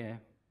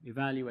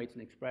evaluates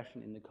an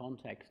expression in the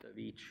context of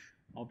each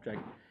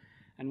object.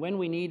 And when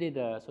we needed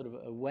a sort of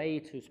a way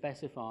to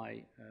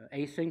specify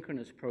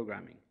asynchronous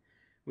programming,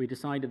 we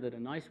decided that a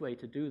nice way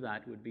to do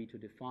that would be to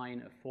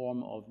define a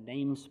form of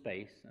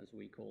namespace, as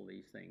we call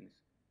these things,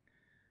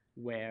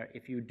 where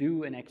if you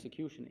do an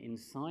execution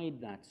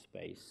inside that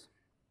space,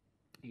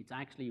 it's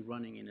actually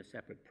running in a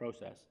separate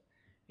process.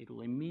 It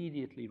will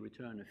immediately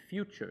return a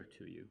future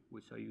to you,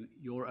 so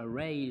your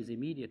array is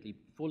immediately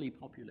fully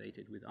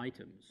populated with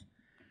items.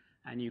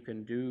 And you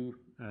can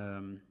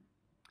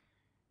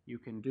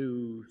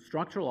do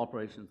structural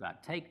operations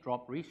that take,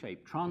 drop,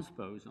 reshape,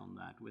 transpose on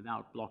that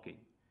without blocking.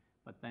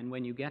 But then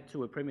when you get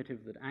to a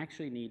primitive that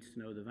actually needs to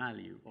know the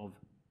value of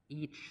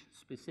each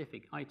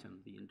specific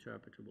item, the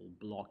interpretable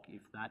block,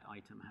 if that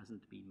item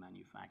hasn't been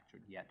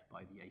manufactured yet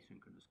by the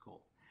asynchronous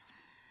call.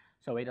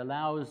 So it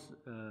allows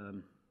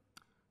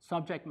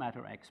subject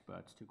matter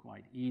experts to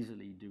quite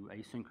easily do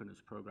asynchronous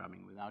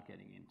programming without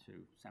getting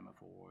into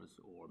semaphores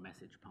or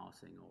message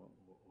passing or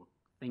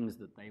things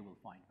that they will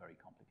find very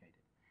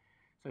complicated.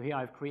 So here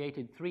I've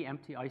created 3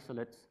 empty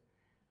isolates,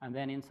 and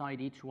then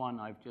inside each one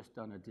I've just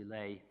done a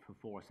delay for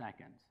 4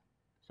 seconds.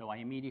 So I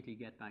immediately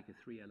get back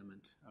a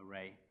 3-element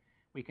array.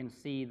 We can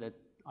see that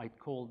I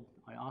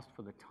asked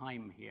for the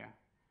time here,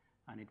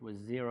 and it was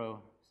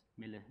 0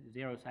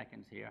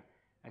 seconds here,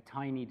 a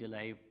tiny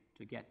delay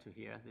to get to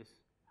here.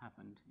 This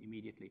happened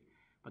immediately.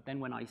 But then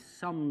when I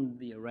summed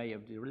the array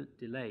of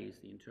delays,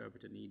 the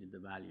interpreter needed the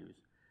values.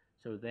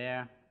 So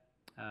there,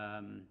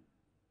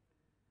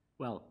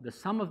 well, the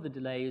sum of the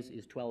delays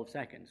is 12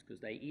 seconds, because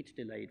they each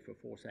delayed for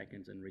 4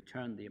 seconds and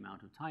returned the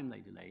amount of time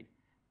they delayed,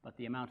 but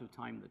the amount of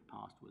time that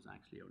passed was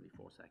actually only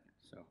 4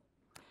 seconds. So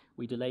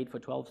we delayed for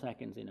 12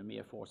 seconds in a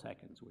mere 4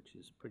 seconds, which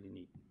is pretty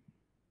neat.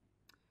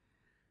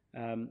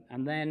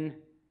 And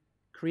then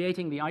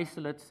creating the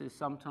isolates is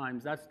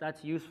sometimes,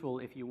 that's useful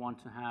if you want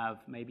to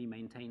have, maybe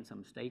maintain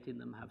some state in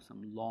them, have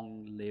some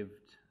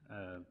long-lived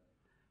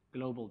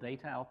global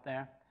data out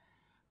there.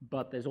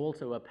 But there's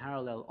also a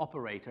parallel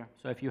operator.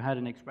 So if you had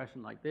an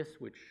expression like this,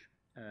 which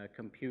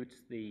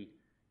computes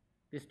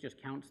this just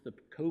counts the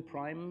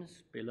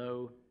coprimes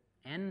below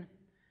n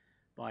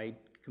by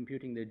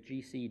computing the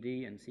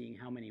GCD and seeing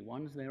how many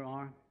ones there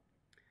are.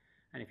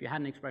 And if you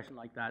had an expression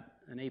like that,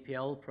 an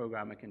APL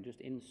programmer can just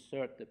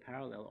insert the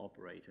parallel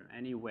operator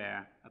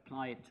anywhere,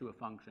 apply it to a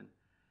function,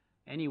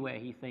 anywhere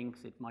he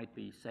thinks it might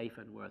be safe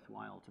and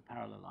worthwhile to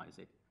parallelize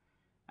it.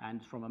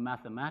 And from a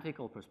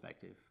mathematical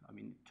perspective, I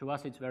mean, to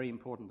us it's very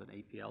important that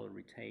APL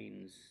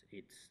retains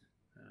its,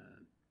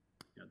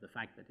 the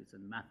fact that it's a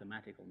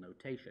mathematical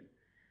notation.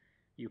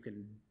 You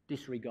can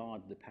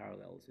disregard the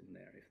parallels in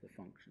there if the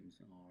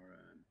functions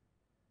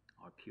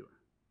are pure.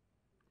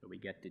 So we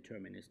get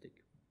deterministic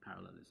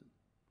parallelism.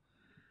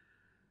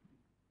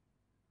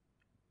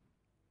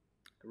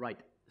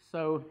 Right,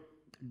 so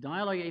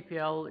Dyalog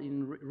APL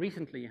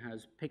recently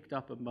has picked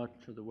up a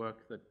much of the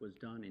work that was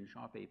done in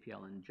Sharp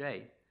APL and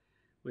J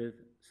with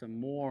some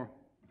more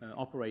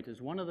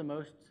operators. One of the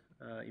most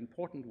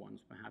important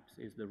ones, perhaps,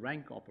 is the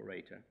rank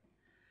operator,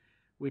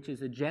 which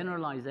is a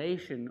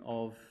generalization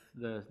of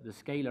the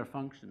scalar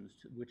functions,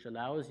 which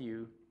allows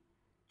you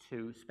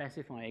to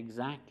specify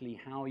exactly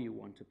how you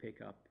want to pick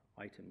up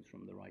items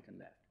from the right and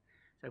left.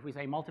 So if we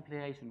say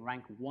multiplication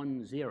rank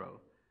 1, 0,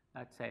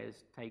 that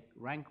says take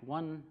rank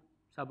 1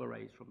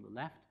 subarrays from the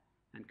left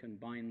and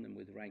combine them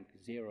with rank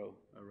 0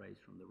 arrays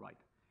from the right.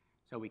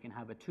 So we can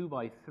have a 2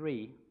 by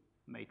 3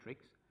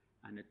 matrix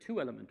and a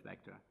 2-element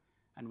vector,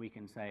 and we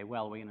can say,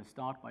 well, we're going to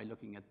start by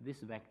looking at this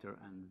vector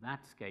and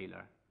that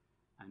scalar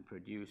and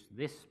produce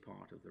this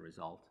part of the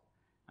result,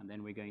 and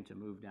then we're going to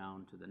move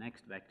down to the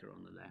next vector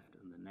on the left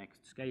and the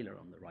next scalar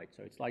on the right.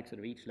 So it's like sort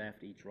of each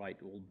left, each right,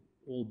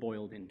 all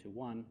boiled into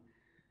one,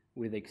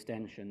 with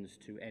extensions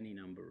to any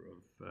number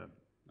of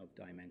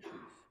dimensions.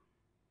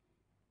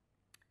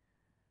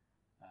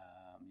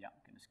 Yeah,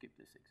 I'm going to skip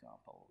this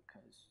example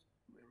because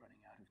we're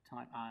running out of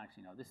time.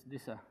 Actually, no,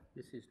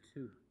 this is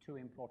too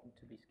important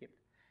to be skipped.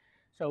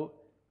 So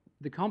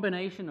the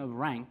combination of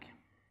rank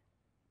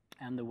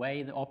and the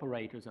way the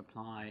operators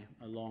apply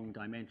along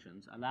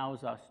dimensions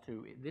allows us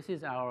to, this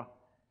is our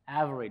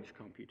average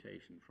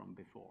computation from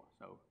before.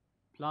 So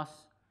plus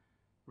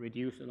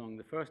reduce along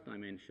the first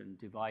dimension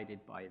divided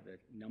by the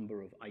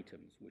number of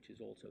items, which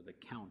is also the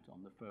count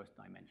on the first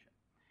dimension.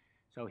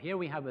 So here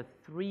we have a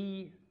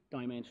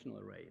 3-dimensional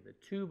array, the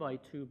 2 by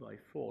 2 by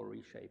 4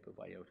 reshape of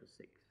iota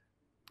 6.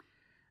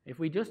 If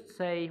we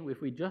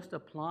just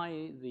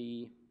apply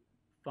the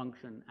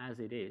function as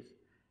it is,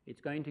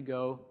 it's going to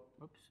go,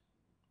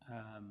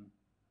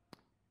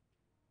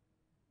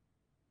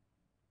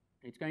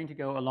 it's going to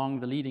go along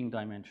the leading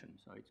dimension.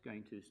 So it's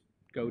going to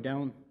go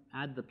down,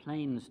 add the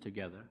planes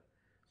together.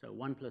 So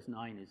 1 plus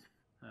 9 is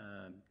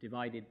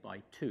divided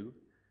by 2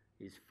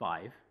 is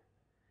 5.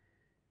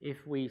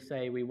 If we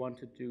say we want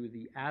to do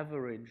the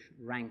average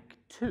rank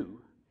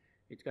 2,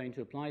 it's going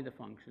to apply the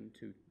function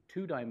to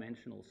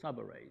 2-dimensional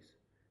subarrays.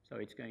 So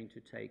it's going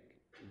to take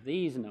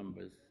these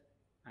numbers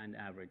and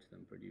average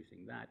them,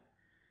 producing that.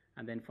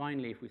 And then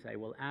finally, if we say,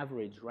 well,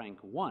 average rank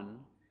 1,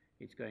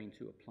 it's going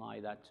to apply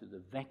that to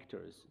the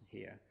vectors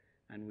here,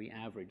 and we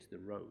average the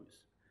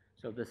rows.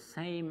 So the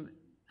same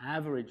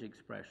average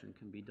expression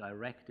can be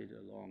directed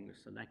along a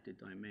selected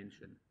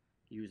dimension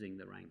using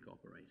the rank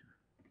operator.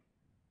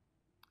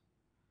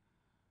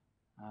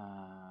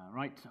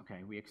 Right,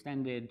 okay, we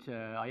extended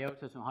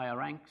iota to higher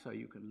rank, so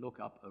you can look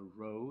up a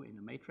row in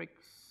a matrix.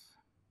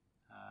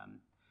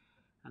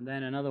 And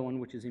then another one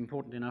which is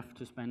important enough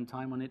to spend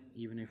time on it,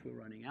 even if we're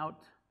running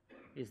out,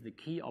 is the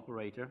key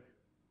operator.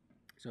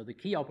 So the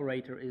key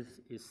operator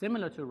is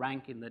similar to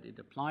rank in that it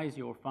applies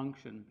your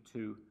function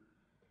to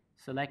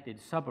selected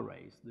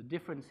subarrays. The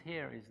difference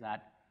here is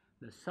that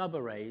the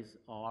subarrays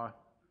are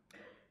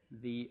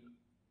the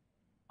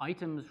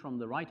items from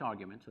the right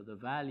argument, so the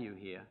value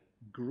here,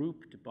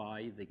 grouped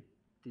by the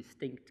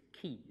distinct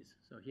keys.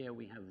 So here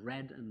we have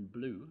red and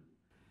blue.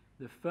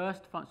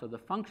 So the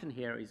function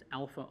here is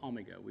alpha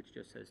omega, which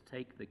just says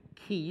take the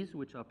keys,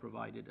 which are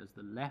provided as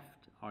the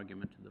left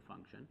argument to the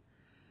function,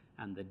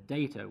 and the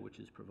data, which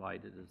is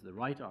provided as the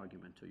right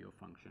argument to your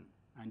function,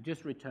 and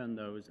just return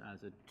those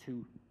as a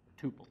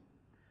tuple.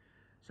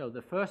 So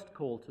the first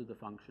call to the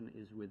function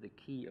is with the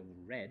key of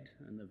red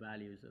and the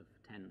values of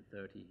 10,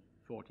 30,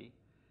 40,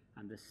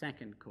 and the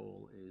second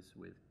call is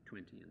with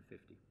 20 and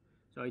 50.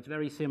 So it's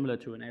very similar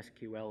to an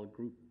SQL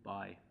group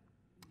by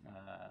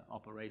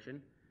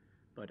operation,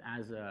 but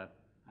as a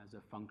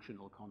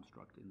functional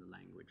construct in the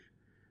language.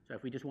 So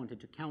if we just wanted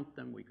to count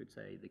them, we could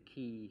say the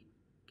key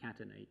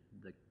concatenate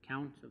the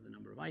count of the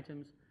number of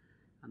items,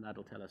 and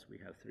that'll tell us we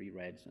have 3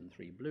 reds and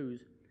 3 blues.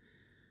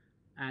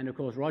 And of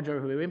course, Roger,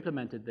 who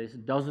implemented this,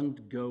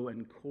 doesn't go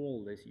and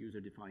call this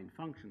user-defined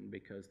function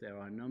because there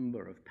are a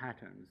number of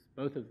patterns.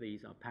 Both of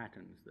these are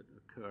patterns that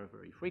occur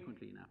very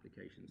frequently in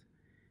applications.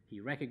 He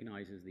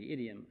recognizes the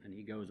idiom, and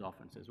he goes off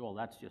and says, well,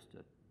 that's just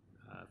a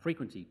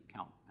frequency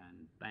count,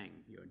 and bang,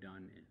 you're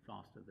done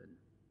faster than...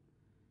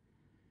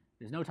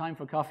 There's no time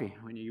for coffee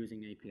when you're using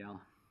APL.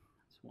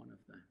 That's one of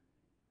the...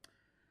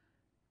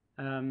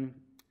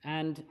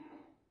 and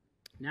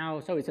now,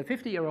 so it's a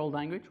 50-year-old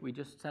language. We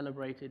just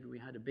celebrated, we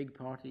had a big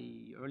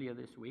party earlier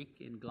this week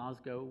in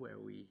Glasgow where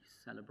we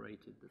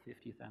celebrated the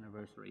 50th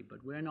anniversary,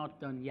 but we're not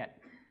done yet.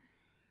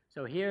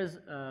 So here's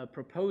a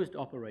proposed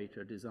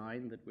operator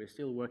design that we're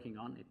still working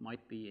on. It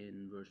might be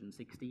in version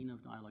 16 of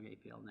Dyalog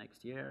APL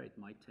next year. It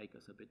might take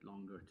us a bit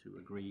longer to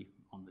agree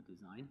on the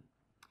design.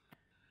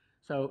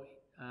 So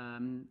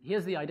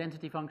here's the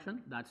identity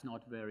function. That's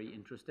not very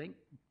interesting,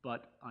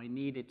 but I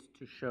need it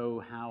to show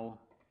how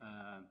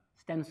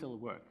stencil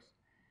works,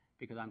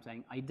 because I'm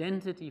saying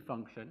identity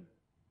function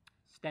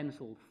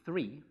stencil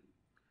 3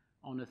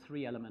 on a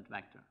 3-element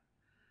vector.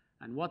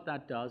 And what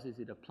that does is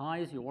it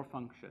applies your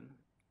function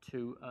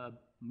to a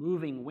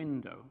moving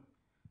window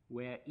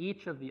where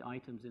each of the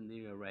items in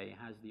the array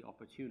has the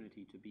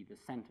opportunity to be the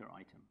center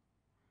item.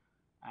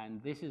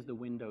 And this is the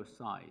window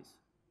size.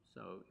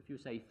 So if you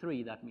say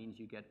 3, that means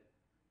you get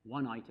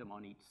 1 item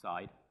on each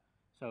side.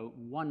 So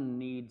 1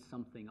 needs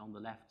something on the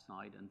left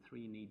side, and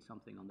 3 needs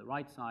something on the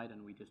right side,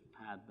 and we just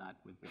pad that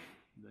with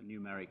the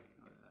numeric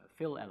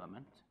fill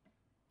element.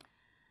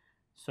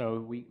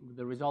 So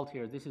the result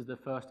here, this is the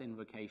first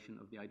invocation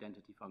of the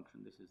identity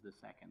function, this is the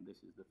second, this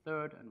is the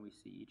third, and we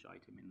see each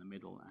item in the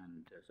middle.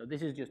 And so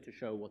this is just to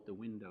show what the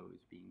window is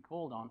being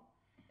called on.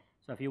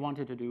 So if you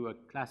wanted to do a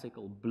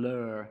classical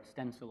blur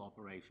stencil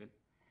operation,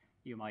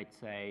 you might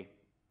say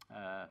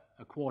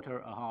a quarter,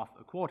 a half,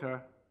 a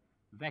quarter,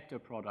 vector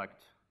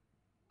product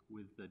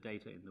with the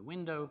data in the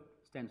window,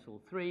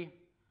 stencil 3,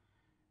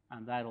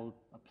 and that'll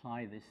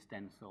apply this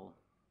stencil.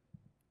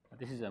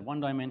 This is a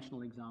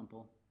 1-dimensional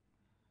example.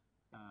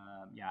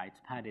 Yeah, it's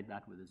padded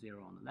that with a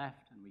 0 on the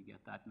left, and we get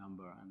that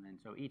number. And then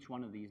so each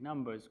one of these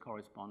numbers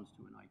corresponds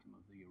to an item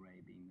of the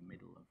array being the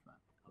middle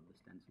of the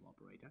stencil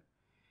operator.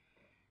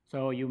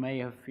 So you may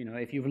have,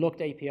 if you've looked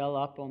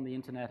APL up on the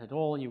internet at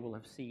all, you will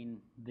have seen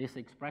this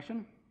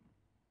expression,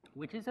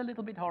 which is a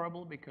little bit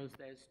horrible because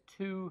there's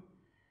 2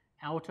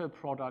 outer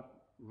product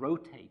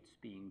rotates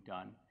being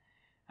done.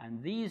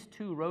 And these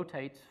two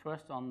rotates,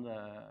 first on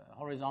the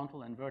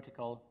horizontal and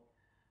vertical,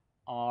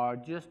 are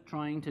just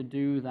trying to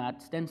do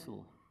that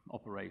stencil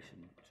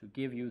operation to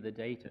give you the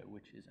data,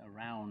 which is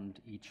around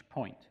each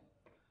point.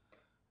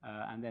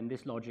 And then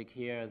this logic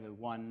here, the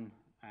 1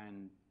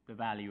 and the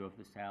value of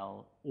the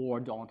cell, or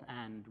dot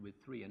and with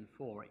 3 and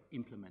 4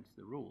 implements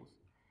the rules.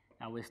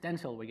 Now with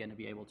stencil, we're going to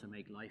be able to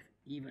make life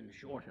even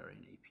shorter in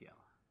APL,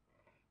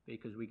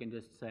 because we can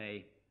just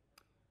say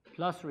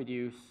plus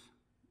reduce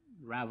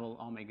ravel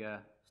omega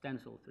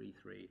stencil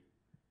 3,3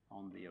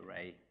 on the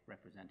array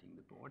representing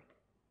the board.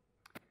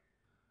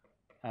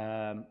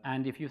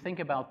 And if you think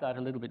about that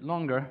a little bit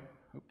longer,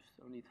 oops,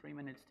 only 3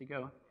 minutes to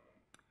go,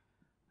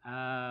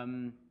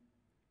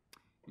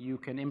 you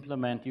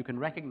can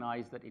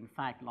recognize that in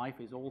fact life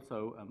is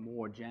also a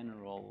more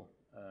general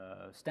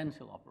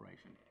stencil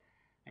operation.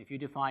 If you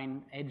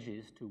define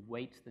edges to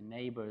weight the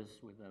neighbors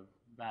with a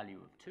value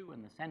of 2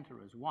 and the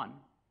center as 1,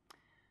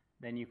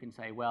 then you can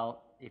say,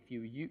 well, if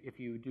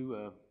you do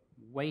a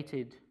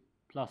weighted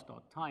plus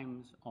dot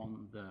times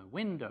on the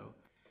window,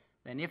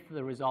 then if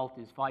the result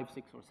is 5,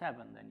 6, or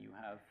 7, then you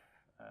have,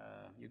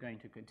 you're going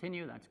to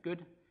continue. That's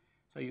good.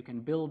 So you can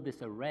build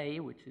this array,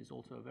 which is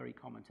also a very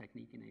common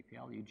technique in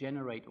APL. You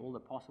generate all the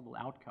possible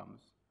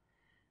outcomes,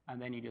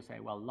 and then you just say,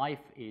 well,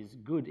 life is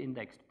good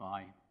indexed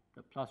by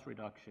the plus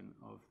reduction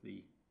of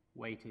the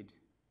weighted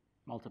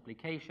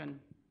multiplication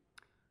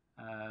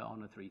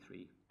on a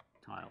 3-3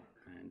 tile.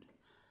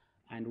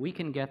 And we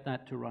can get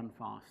that to run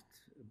fast,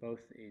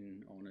 both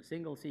on a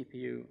single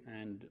CPU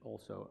and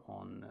also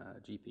on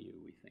GPU,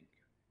 we think.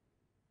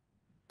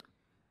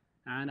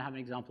 And I have an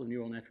example of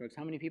neural networks.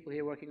 How many people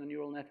here working on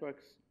neural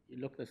networks?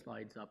 You look the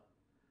slides up.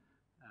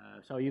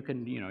 So you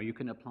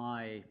can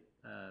apply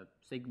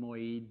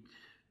sigmoid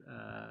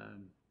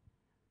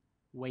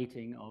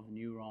weighting of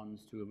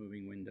neurons to a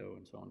moving window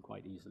and so on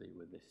quite easily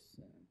with this.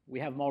 We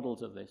have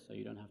models of this, so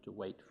you don't have to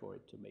wait for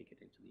it to make it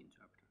into the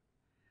interpreter.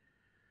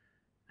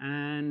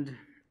 And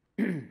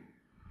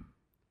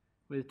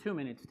with 2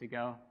 minutes to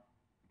go,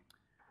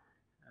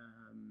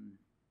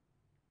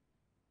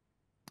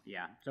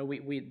 yeah, so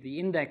the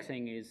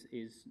indexing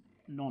is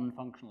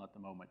non-functional at the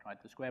moment, right?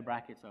 The square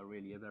brackets are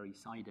really a very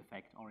side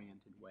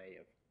effect-oriented way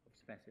of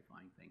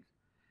specifying things.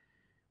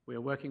 We're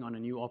working on a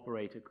new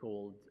operator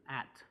called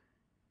at,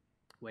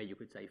 where you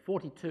could say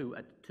 42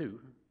 at 2,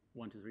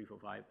 1, 2, 3, 4,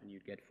 5, and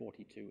you'd get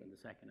 42 in the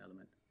second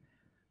element,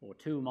 or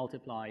 2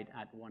 multiplied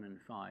at 1 and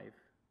 5,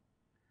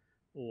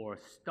 or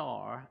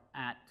star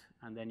at,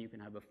 and then you can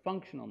have a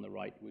function on the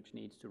right which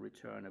needs to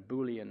return a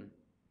Boolean.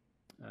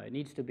 It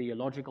needs to be a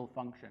logical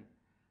function,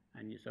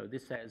 and so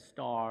this says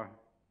star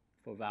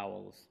for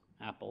vowels,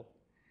 apple,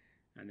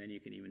 and then you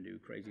can even do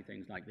crazy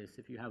things like this.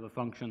 If you have a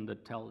function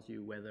that tells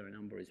you whether a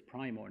number is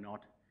prime or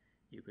not,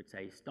 you could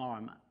say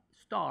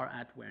star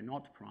at where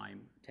not prime,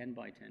 10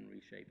 by 10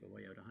 reshape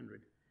away out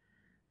 100,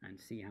 and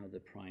see how the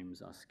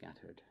primes are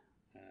scattered.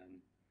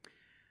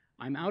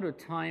 I'm out of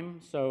time,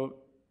 so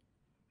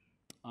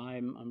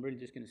I'm really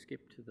just going to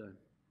skip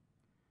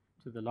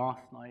to the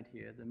last slide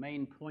here. The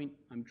main point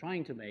I'm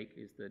trying to make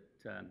is that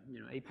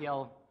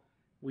APL,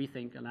 we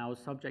think, allows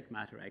subject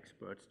matter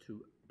experts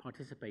to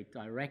participate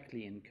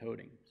directly in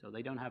coding. So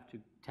they don't have to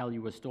tell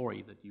you a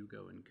story that you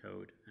go and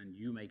code and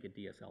you make a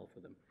DSL for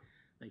them.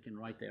 They can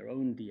write their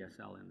own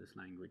DSL in this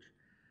language.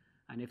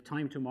 And if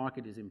time to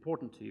market is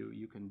important to you,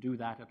 you can do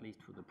that at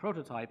least for the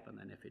prototype, and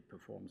then if it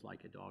performs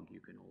like a dog,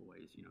 you can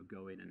always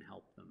go in and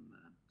help them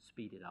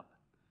speed it up.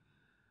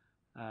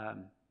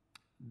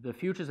 The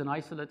futures and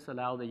isolates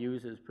allow the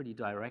users pretty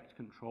direct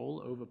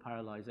control over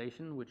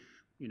parallelization, which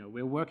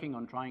we're working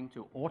on trying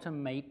to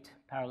automate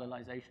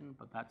parallelization,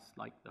 but that's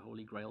like the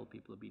holy grail.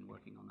 People have been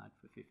working on that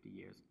for 50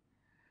 years.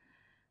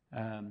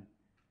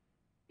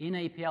 In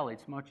APL,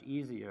 it's much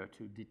easier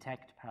to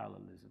detect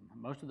parallelism.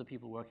 Most of the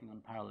people working on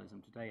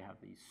parallelism today have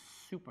these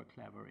super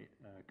clever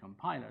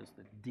compilers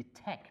that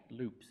detect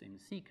loops in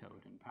C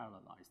code and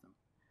parallelize them,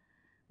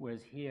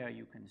 whereas here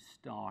you can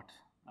start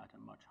at a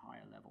much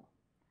higher level.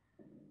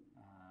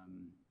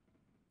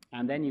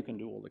 And then you can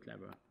do all the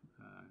clever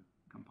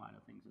compiler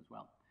things as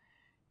well.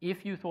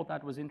 If you thought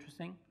that was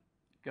interesting,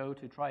 go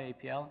to Try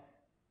APL.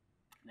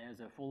 There's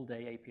a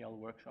full-day APL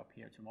workshop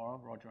here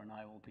tomorrow. Roger and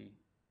I will be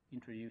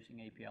introducing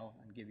APL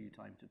and give you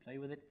time to play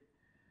with it.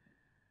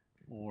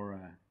 Or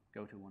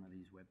go to one of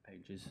these web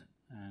pages.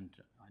 And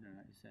I don't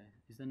know,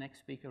 is the next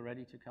speaker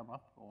ready to come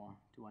up, or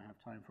do I have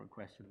time for a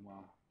question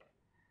while?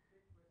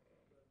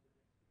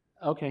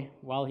 Okay,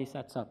 while he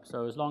sets up.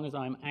 So as long as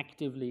I'm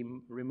actively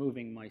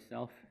removing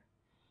myself,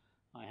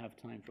 I have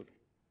time for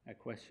a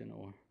question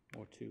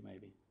or two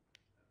maybe.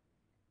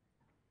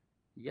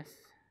 Yes,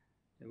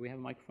 do we have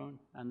a microphone?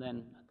 And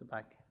then at the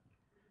back.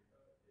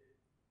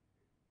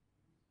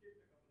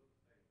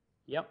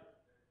 Yep.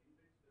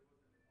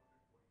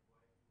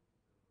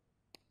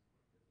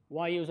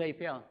 Why use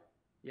APL?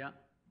 Yeah.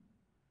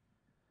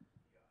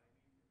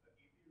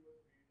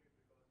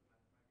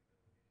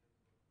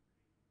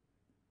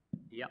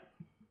 Yep.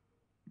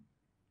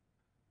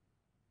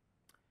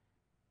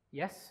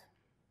 Yes.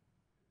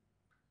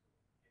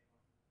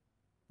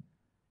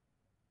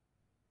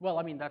 Well,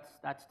 I mean,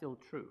 that's still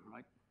true,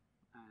 right?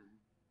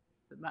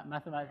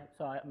 Mathematics,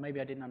 so maybe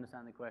I didn't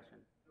understand the question.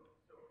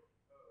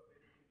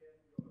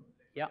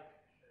 Yeah.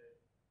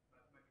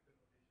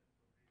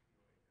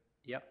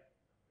 Yep.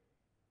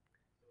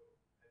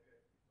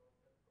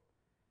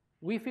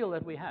 We feel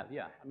that we have,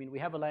 yeah. I mean, we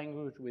have a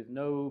language with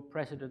no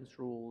precedence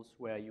rules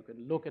where you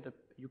can look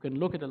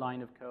at a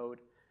line of code,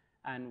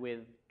 and with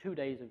 2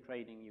 days of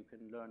training, you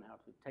can learn how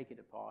to take it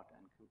apart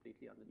and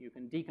completely you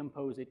can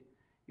decompose it.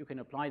 You can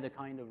apply the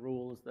kind of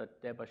rules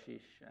that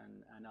Debashish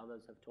and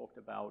others have talked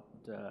about.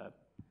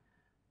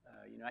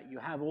 You know, you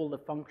have all the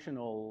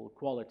functional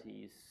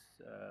qualities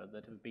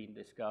that have been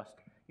discussed.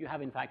 You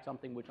have, in fact,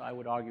 something which I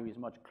would argue is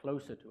much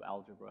closer to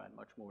algebra and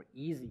much more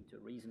easy to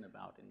reason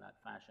about in that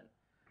fashion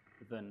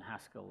than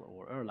Haskell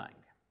or Erlang.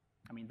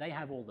 I mean, they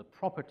have all the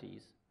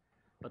properties,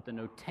 but the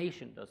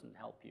notation doesn't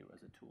help you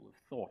as a tool of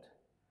thought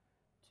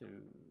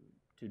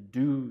to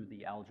do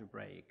the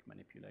algebraic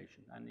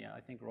manipulation. And yeah,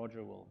 I think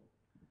Roger will,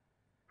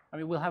 I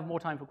mean, we'll have more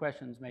time for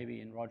questions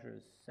maybe in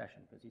Roger's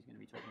session, because he's going to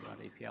be talking about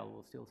APL.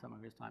 We'll steal some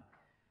of his time.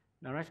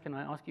 Naresh, can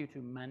I ask you to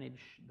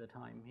manage the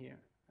time here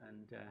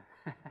and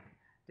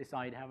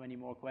decide how many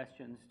more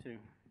questions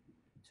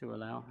to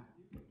allow?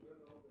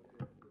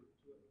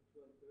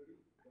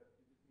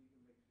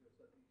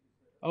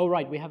 Oh,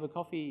 right, we have a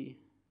coffee,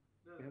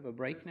 we have a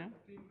break now?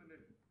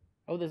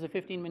 Oh, there's a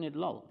 15-minute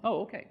lull.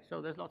 Oh, okay,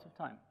 so there's lots of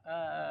time.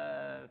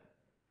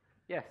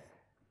 Yes?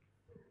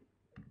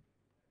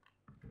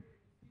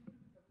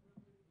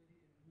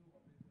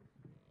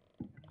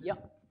 Yeah.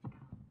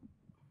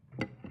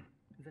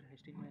 Is that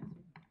HTML?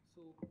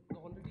 So the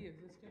already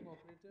existing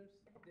operators,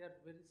 they are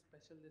very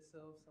special. They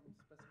serve some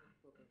specific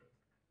purposes.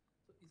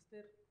 So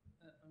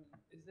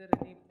is there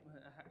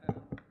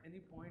any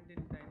point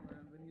in time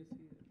when you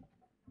see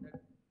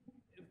that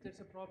if there's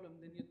a problem,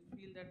 then you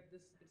feel that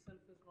this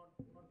itself is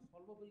not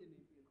solvable in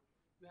APL?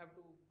 You have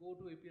to go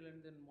to APL and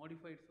then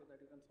modify it so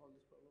that you can solve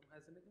this problem.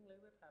 Has anything like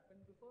that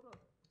happened before? Or?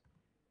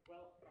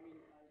 Well, I mean,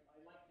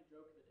 I like to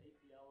joke that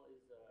APL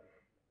is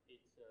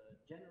it's a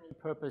general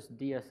purpose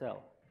DSL,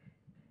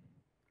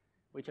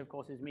 which of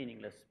course is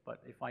meaningless,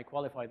 but if I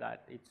qualify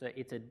that, it's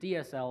a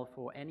DSL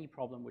for any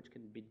problem which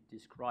can be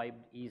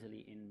described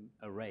easily in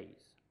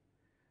arrays.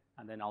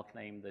 And then I'll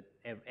claim that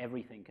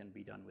everything can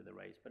be done with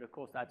arrays. But of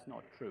course, that's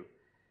not true.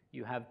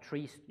 You have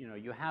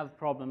you have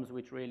problems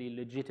which really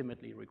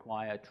legitimately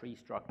require tree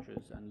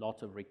structures and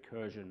lots of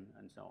recursion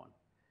and so on.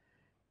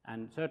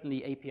 And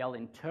certainly APL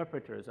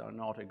interpreters are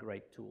not a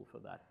great tool for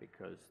that,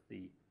 because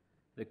the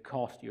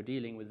cost, you're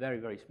dealing with very,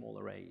 very small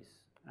arrays,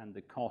 and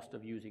the cost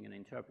of using an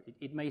interpreter,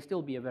 it may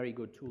still be a very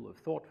good tool of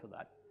thought for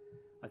that.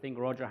 I think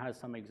Roger has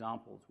some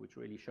examples which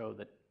really show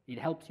that it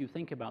helps you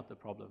think about the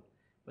problem,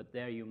 but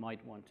there you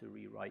might want to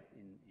rewrite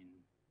in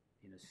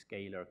a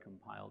scalar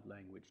compiled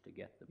language to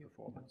get the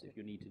performance if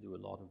you need to do a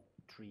lot of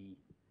tree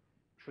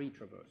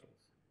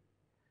traversals.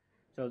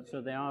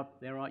 So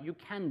there are you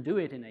can do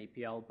it in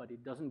APL, but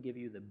it doesn't give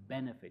you the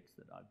benefits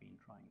that I've been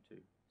trying to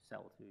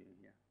sell to you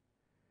here.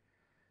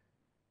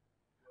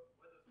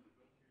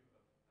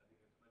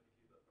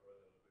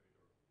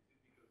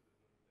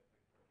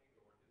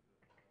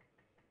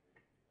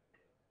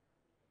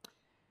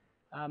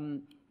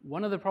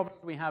 One of the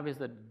problems we have is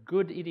that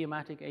good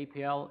idiomatic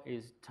APL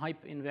is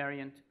type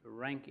invariant,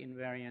 rank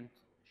invariant,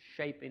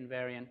 shape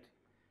invariant.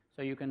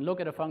 So you can look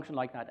at a function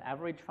like that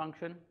average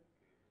function,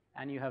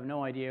 and you have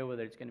no idea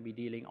whether it's going to be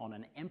dealing on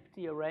an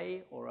empty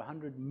array or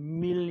 100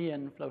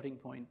 million floating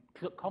point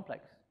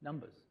complex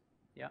numbers.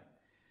 Yeah.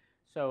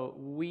 So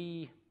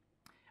we're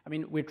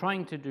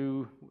trying to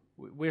do,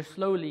 we're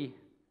slowly,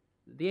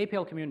 the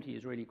APL community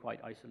is really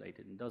quite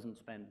isolated and doesn't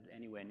spend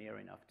anywhere near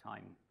enough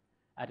time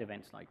at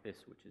events like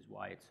this, which is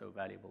why it's so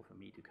valuable for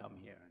me to come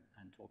here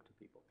and talk to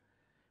people.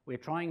 We're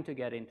trying to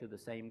get into the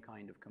same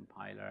kind of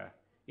compiler,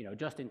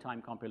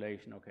 just-in-time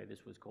compilation. Okay,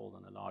 this was called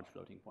on a large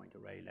floating point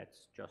array.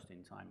 Let's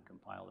just-in-time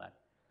compile that.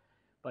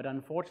 But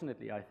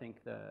unfortunately, I think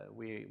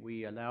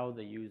we allow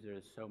the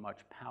users so much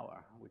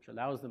power, which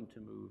allows them to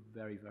move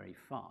very, very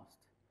fast.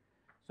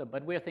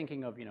 But we're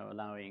thinking of,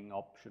 allowing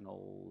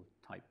optional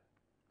type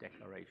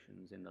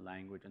declarations in the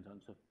language and so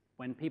on. So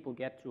when people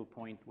get to a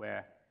point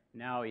where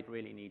now it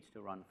really needs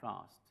to run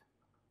fast,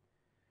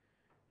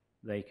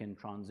 they can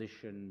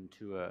transition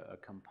to a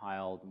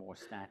compiled, more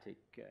static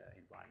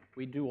environment.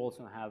 We do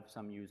also have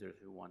some users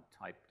who want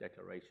type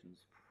declarations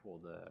for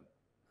the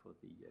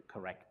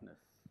correctness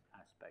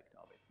aspect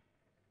of it.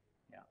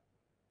 Yeah.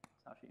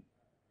 Sashi? If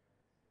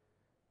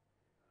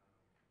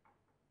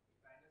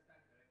I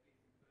understand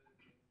correctly, simple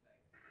things like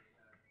scalar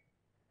functions,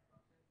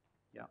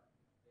 yeah,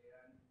 they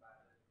run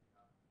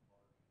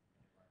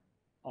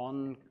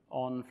parallel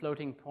on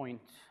floating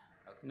point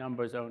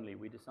numbers only.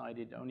 We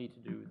decided only to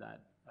do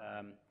that.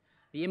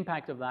 The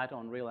impact of that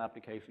on real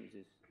applications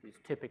is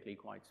typically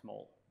quite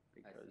small,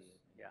 because,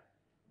 yeah.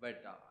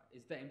 But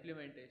is the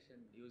implementation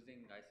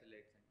using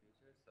isolates and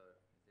features, or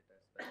is it a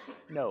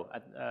specialized? No,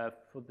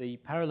 for the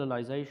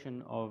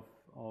parallelization of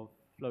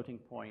floating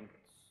point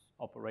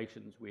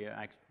operations,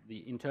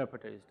 the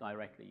interpreter is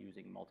directly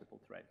using multiple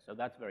threads, so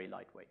that's very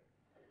lightweight.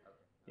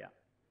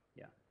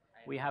 Yeah.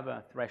 We have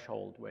a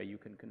threshold where you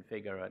can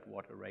configure at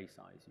what array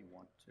size you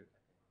want to.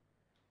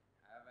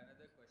 I have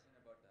another question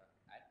about the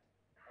at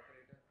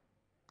operator.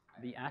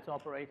 The at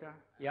operator?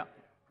 Yeah.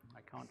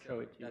 I can't show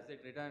it to you. Does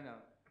it return a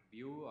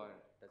view or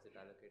does it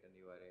allocate a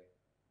new array?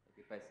 Like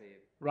if I say...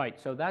 Right,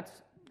 so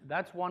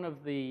that's one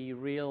of the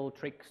real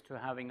tricks to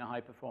having a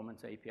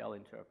high-performance APL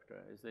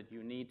interpreter, is that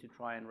you need to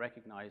try and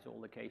recognize all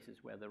the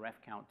cases where the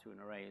ref count to an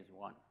array is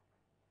 1.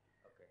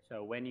 Okay.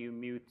 So when you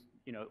mute,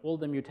 all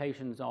the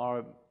mutations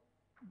are,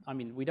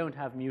 we don't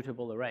have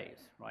mutable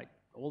arrays, right?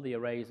 All the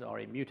arrays are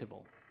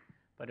immutable.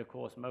 But of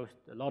course,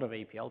 a lot of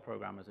APL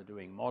programmers are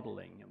doing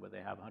modeling where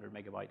they have a 100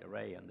 megabyte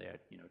array and they're,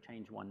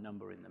 change one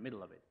number in the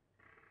middle of it.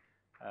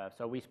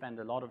 So we spend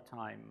a lot of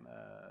time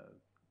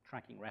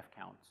tracking ref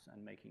counts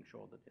and making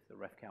sure that if the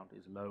ref count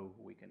is low,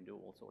 we can do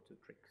all sorts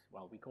of tricks.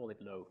 Well, we call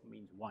it low, it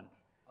means 1.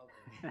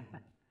 Okay.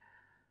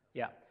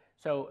 Yeah,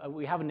 so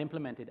we haven't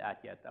implemented at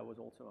yet. That was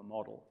also a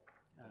model.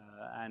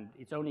 And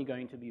it's only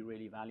going to be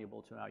really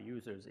valuable to our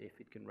users if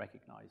it can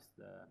recognize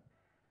the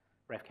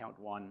ref count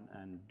 1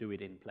 and do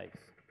it in place.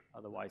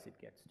 Otherwise, it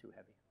gets too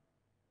heavy.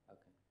 Okay,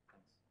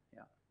 thanks.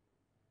 Yeah.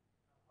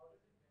 How does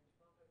it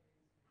benchmark against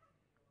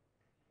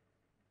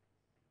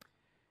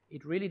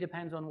It really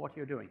depends on what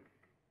you're doing.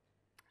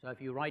 So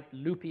if you write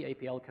loopy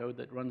APL code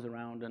that runs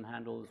around and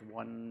handles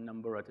one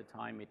number at a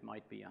time, it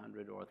might be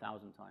 100 or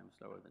 1,000 times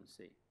slower than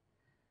C.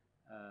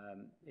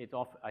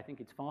 I think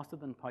it's faster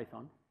than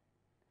Python.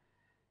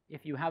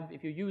 If you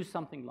use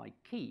something like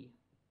key,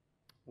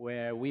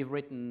 where we've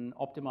written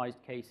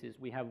optimized cases,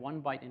 we have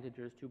 1-byte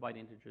integers, 2-byte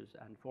integers,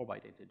 and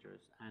 4-byte integers,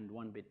 and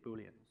 1-bit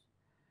booleans.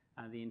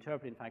 And the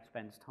interpreter, in fact,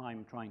 spends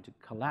time trying to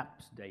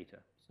collapse data.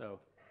 So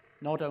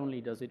not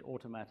only does it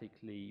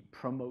automatically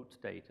promote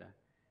data,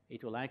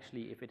 it will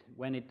actually,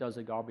 when it does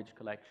a garbage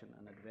collection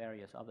and at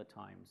various other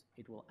times,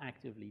 it will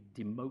actively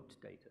demote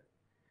data.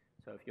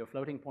 So if your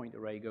floating point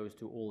array goes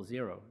to all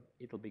 0,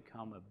 it'll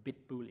become a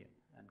bit boolean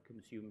and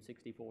consume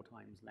 64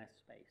 times less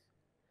space.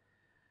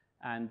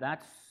 And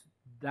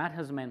that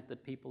has meant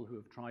that people who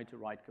have tried to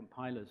write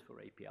compilers for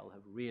APL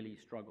have really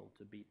struggled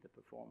to beat the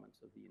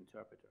performance of the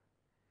interpreter.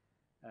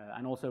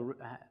 And also,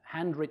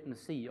 handwritten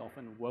C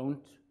often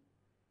won't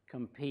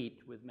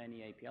compete with many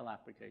APL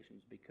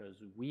applications because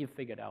we've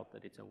figured out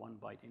that it's a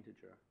 1-byte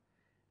integer,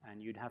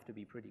 and you'd have to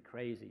be pretty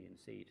crazy in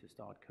C to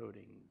start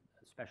coding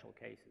special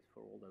cases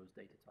for all those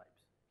data types.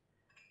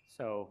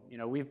 So,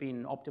 we've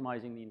been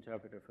optimizing the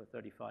interpreter for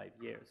 35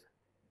 years.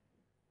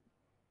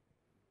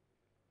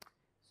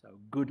 So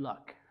good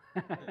luck.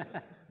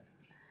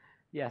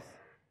 Yes.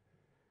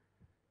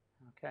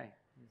 Okay,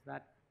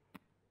 that's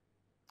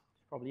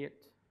probably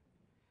it.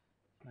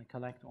 I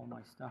collect all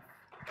my stuff.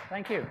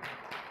 Thank you.